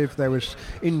aggressive, there was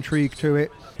intrigue to it,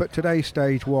 but today's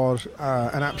stage was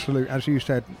an absolute, as you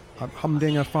said, a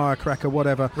humdinger, firecracker,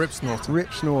 whatever. Rip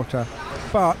snorter.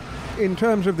 But in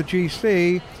terms of the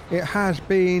GC, it has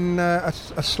been a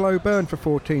slow burn for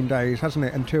 14 days, hasn't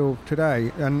it, until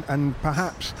today, and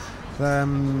perhaps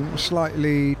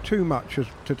slightly too much has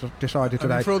decided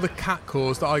today. And for all the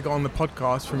catcalls that I got on the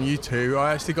podcast from you two,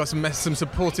 I actually got some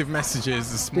supportive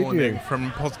messages this morning from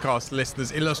podcast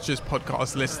listeners, illustrious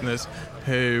podcast listeners,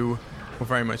 who were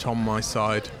very much on my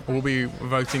side, will be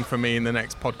voting for me in the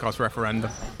next podcast referendum.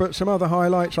 But some other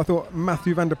highlights, I thought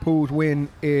Matthew van der Poel's win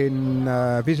in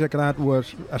Visegrad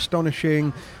was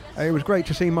astonishing. It was great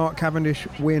to see Mark Cavendish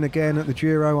win again at the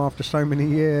Giro after so many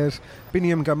years.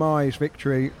 Biniam Girmay's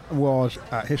victory was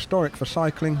historic for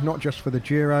cycling, not just for the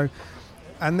Giro.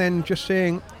 And then just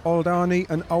seeing Old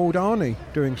Arnie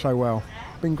doing so well.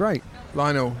 Been great.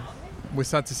 Lionel, we're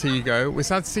sad to see you go. We're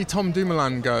sad to see Tom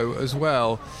Dumoulin go as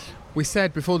well. We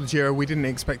said before the Giro we didn't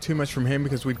expect too much from him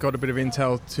because we'd got a bit of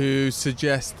intel to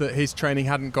suggest that his training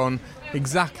hadn't gone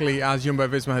exactly as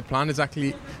Jumbo-Visma had planned,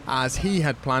 exactly as he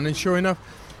had planned. And sure enough,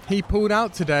 he pulled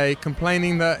out today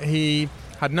complaining that he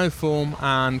had no form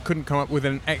and couldn't come up with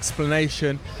an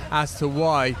explanation as to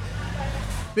why.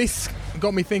 This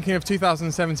got me thinking of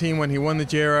 2017 when he won the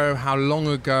Giro, how long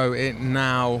ago it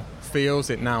now feels,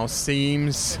 it now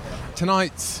seems.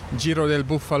 Tonight's Giro del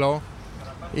Buffalo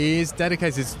is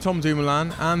dedicated to Tom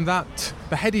Dumoulin and that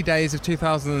the heady days of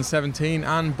 2017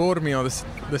 and Bormio,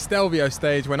 the Stelvio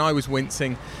stage when I was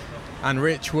wincing and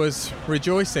Rich was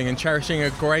rejoicing and cherishing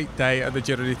a great day at the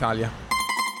Giro d'Italia.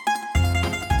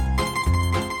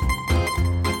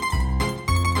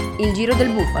 Il Giro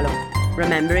del Buffalo,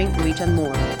 remembering Richard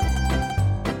Moore.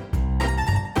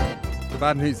 The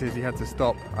bad news is he had to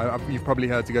stop. You've probably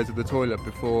heard to go to the toilet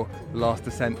before the last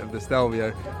descent of the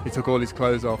Stelvio. He took all his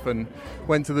clothes off and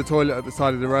went to the toilet at the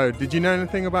side of the road. Did you know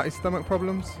anything about his stomach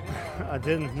problems? I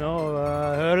didn't know.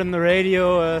 I heard on the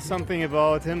radio something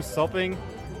about him stopping.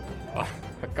 I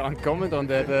can't comment on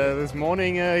that. This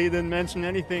morning he didn't mention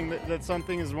anything that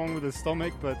something is wrong with his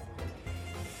stomach, but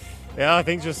yeah, I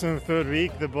think just in the third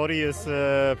week the body is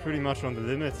pretty much on the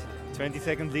limit.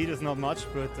 20-second lead is not much,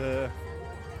 but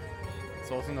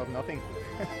it's also not nothing.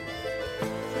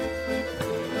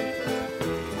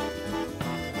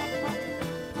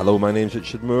 Hello, my name's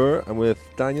Richard Moore. I'm with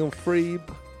Daniel Freeb.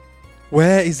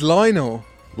 Where is Lionel?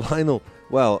 Lionel.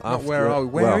 Well, where are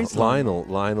we? Where is Lionel?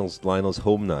 Lionel's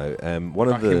home now.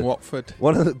 Back in Watford.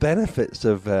 One of the benefits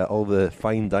of all the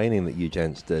fine dining that you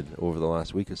gents did over the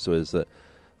last week or so is that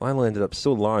Lionel ended up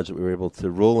so large that we were able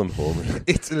to roll him home.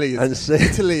 Italy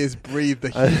has breathed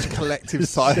a huge collective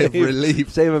sigh of relief.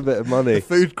 Save a bit of money. The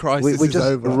food crisis we is just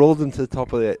over. Rolled him to the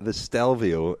top of the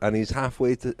Stelvio, and he's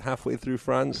halfway through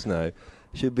France now.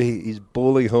 He's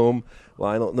bowling home.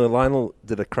 Lionel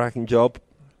did a cracking job.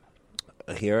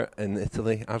 here in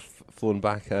Italy. I've flown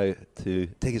back out to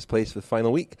take his place for the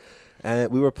final week.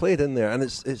 We were played in there, and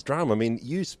it's drama. I mean,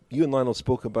 you and Lionel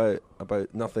spoke about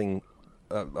nothing,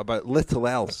 about little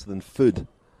else than food.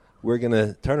 We're going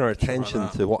to turn our attention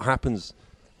to what happens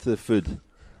to the food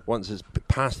once it's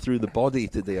passed through the body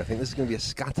today. I think this is going to be a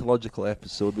scatological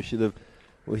episode. We should have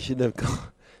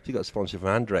got a sponsor from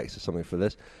Andrex or something for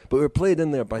this. But we were played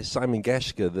in there by Simon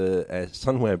Geschke, the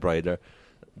Sunweb rider.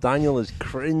 Daniel is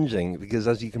cringing because,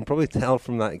 as you can probably tell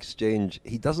from that exchange,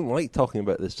 he doesn't like talking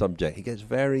about this subject. He gets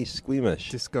very squeamish.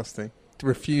 Disgusting. To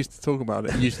refuse to talk about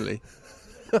it, usually.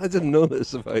 I didn't know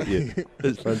this about you.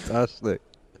 It's fantastic.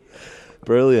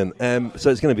 Brilliant. So this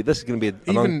is going to be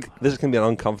an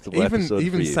uncomfortable episode.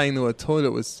 Even for you. saying the word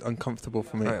toilet was uncomfortable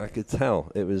for me. I could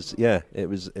tell. It was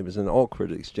an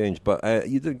awkward exchange. But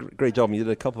you did a great job. You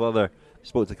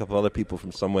spoke to a couple of other people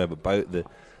from Sunweb about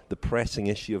the pressing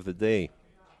issue of the day.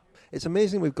 It's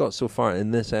amazing we've got so far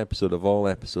in this episode of all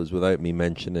episodes without me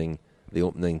mentioning the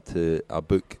opening to a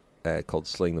book called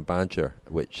Slaying the Badger,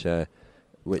 which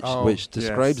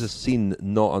describes a scene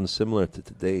not unsimilar to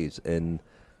today's in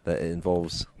that it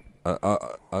involves a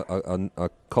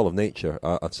call of nature,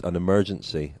 an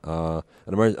emergency, a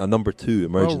number 2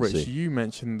 emergency. Well, Rich, you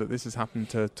mentioned that this has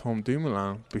happened to Tom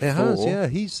Dumoulin before. It has, yeah.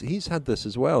 He's had this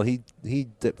as well. He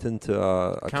dipped into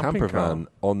a camper van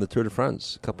on the Tour de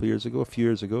France a few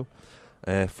years ago,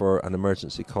 for an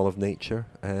emergency call of nature.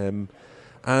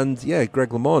 And yeah, Greg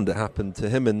LeMond, it happened to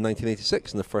him in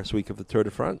 1986 in the first week of the Tour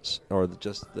de France, or about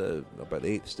the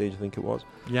 8th stage, I think it was.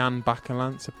 Jan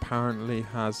Bakelants apparently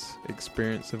has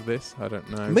experience of this. I don't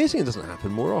know. Amazing it doesn't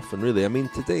happen more often, really. I mean,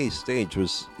 today's stage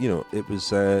was, it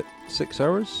was 6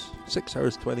 hours? 6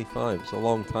 hours 25. It's a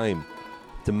long time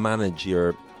to manage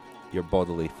your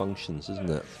bodily functions,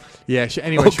 isn't it? Yeah,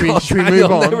 anyway, should we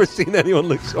move on? I've never seen anyone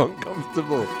look so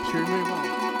uncomfortable. Should we move on?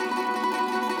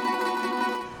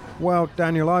 Well,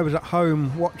 Daniel, I was at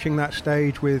home watching that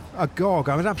stage with agog.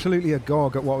 I was absolutely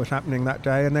agog at what was happening that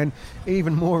day, and then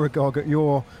even more agog at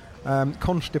your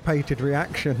constipated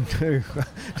reaction to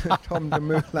Tom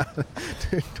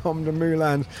Dumoulin's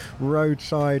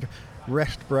roadside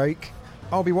rest break.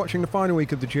 I'll be watching the final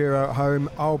week of the Giro at home.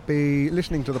 I'll be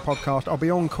listening to the podcast. I'll be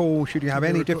on call should you have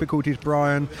any difficulties,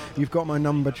 Brian. You've got my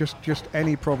number. Just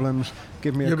any problems,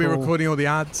 give me a call. You'll be recording all the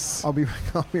ads. I'll be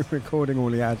recording all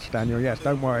the ads, Daniel. Yes,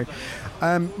 don't worry.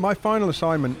 My final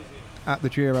assignment at the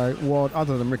Giro,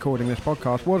 other than recording this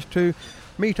podcast, was to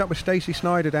meet up with Stacey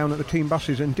Snyder down at the team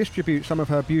buses and distribute some of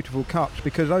her beautiful cups,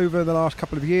 because over the last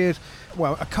couple of years,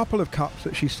 a couple of cups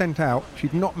that she sent out,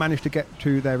 she'd not managed to get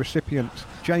to their recipients.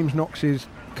 James Knox's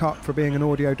cup for being an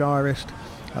audio diarist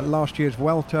at last year's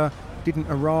Vuelta didn't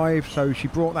arrive, so she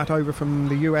brought that over from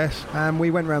the US, and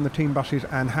we went around the team buses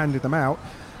and handed them out.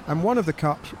 And one of the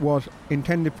cups was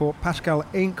intended for Pascal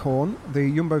Eenkhoorn,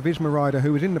 the Jumbo-Visma rider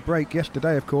who was in the break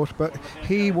yesterday, of course, but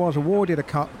he was awarded a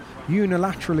cup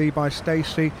unilaterally by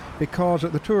Stacey because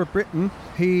at the Tour of Britain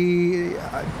he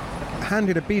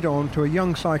handed a bidon to a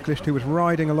young cyclist who was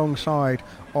riding alongside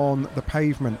on the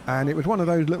pavement, and it was one of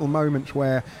those little moments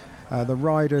where the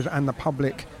riders and the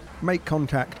public make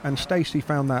contact, and Stacey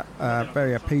found that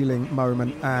very appealing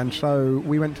moment, and so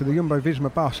we went to the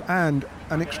Jumbo-Visma bus, and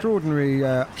an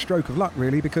extraordinary stroke of luck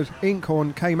really, because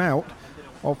Eenkhoorn came out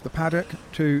of the paddock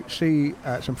to see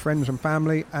some friends and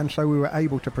family, and so we were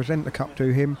able to present the cup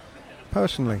to him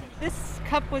personally. This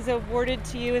cup was awarded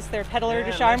to you as their Peddler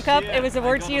de Charme Cup. It was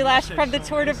awarded to you last from the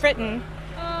Tour de Britain,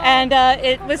 and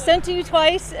it was sent to you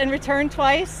twice and returned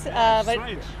twice, but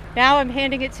now I'm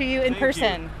handing it to you in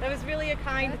person. That was really a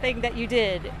kind thing that you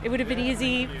did. It would have been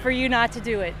easy for you not to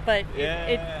do it, but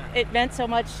it meant so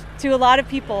much to a lot of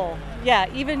people. Yeah,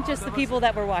 even just the people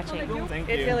that were watching. Thank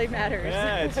you. It really matters.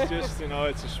 Yeah, it's just,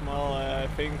 it's a small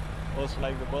thing, also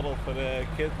like the bottle for the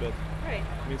kid, but it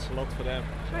means a lot for them.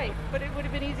 Right, but it would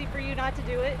have been easy for you not to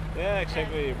do it. Yeah,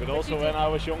 exactly. But also when I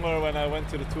was younger, when I went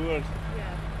to the tour, it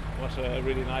was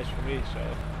really nice for me. So,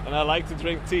 and I like to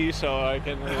drink tea, so I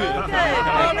can. Good. Oh,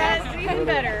 that's even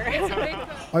better.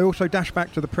 I also dashed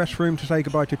back to the press room to say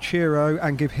goodbye to Chiro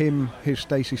and give him his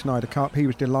Stacey Snyder cup. He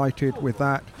was delighted with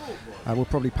that. We'll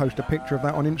probably post a picture of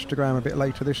that on Instagram a bit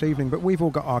later this evening. But we've all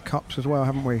got our cups as well,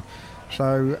 haven't we?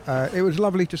 So it was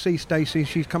lovely to see Stacey.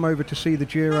 She's come over to see the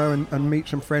Giro and meet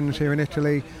some friends here in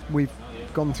Italy. We've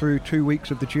gone through 2 weeks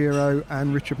of the Giro,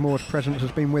 and Richard Moore's presence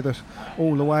has been with us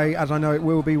all the way, as I know it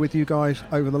will be with you guys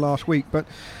over the last week. But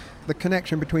the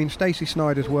connection between Stacey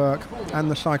Snyder's work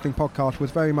and the cycling podcast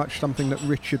was very much something that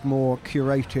Richard Moore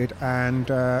curated, and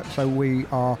so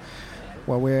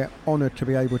we're honoured to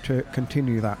be able to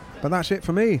continue that. But that's it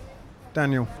for me,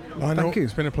 Daniel. Thank you.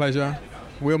 It's been a pleasure.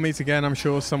 We'll meet again, I'm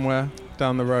sure, somewhere.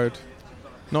 down the road.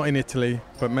 Not in Italy,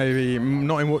 but maybe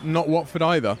not Watford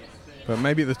either, but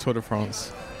maybe at the Tour de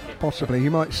France. Possibly. You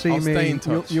might see I'll me. stay in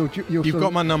touch. You've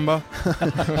got my number.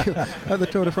 At the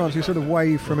Tour de France, you sort of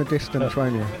wave from a distance,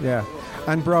 won't you? Yeah.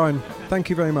 And Brian, thank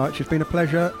you very much. It's been a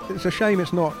pleasure. It's a shame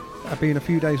it's not been a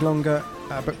few days longer,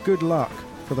 but good luck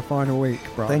for the final week,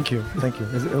 Brian. Thank you.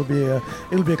 It'll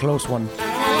be a close one.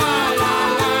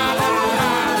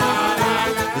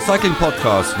 The Cycling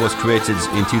Podcast was created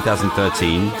in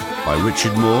 2013 by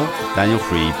Richard Moore, Daniel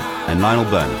Freeb and Lionel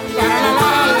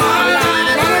Byrne.